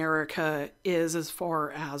America is as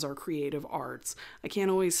far as our creative arts. I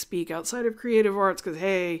can't always speak outside of creative arts because,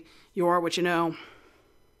 hey, you are what you know.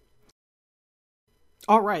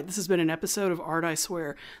 All right, this has been an episode of Art I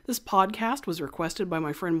Swear. This podcast was requested by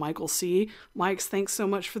my friend Michael C. Mike's, thanks so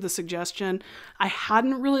much for the suggestion. I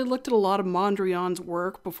hadn't really looked at a lot of Mondrian's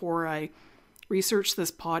work before I research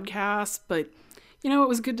this podcast, but it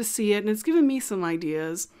was good to see it, and it's given me some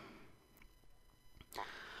ideas.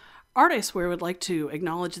 Art, I Swear, would like to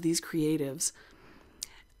acknowledge these creatives.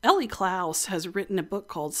 Ellie Klaus has written a book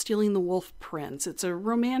called Stealing the Wolf Prince. It's a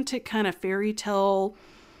romantic kind of fairy tale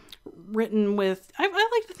written with, I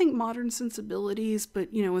like to think, modern sensibilities,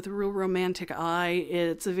 but, with a real romantic eye.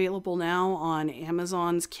 It's available now on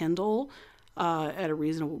Amazon's Kindle at a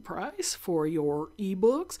reasonable price for your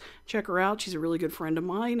ebooks. Check her out. She's a really good friend of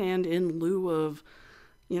mine, and in lieu of,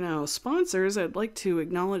 sponsors, I'd like to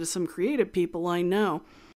acknowledge some creative people I know.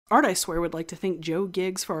 Art, I Swear, would like to thank Joe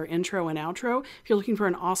Giggs for our intro and outro. If you're looking for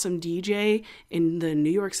an awesome DJ in the New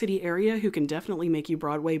York City area who can definitely make you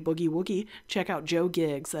Broadway boogie woogie, check out Joe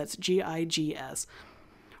Giggs. That's Gigs.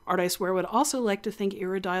 Art, I Swear would also like to thank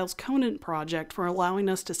Iridial's Conant Project for allowing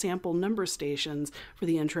us to sample number stations for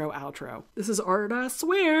the intro outro. This is Art, I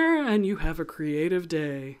Swear, and you have a creative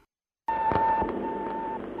day.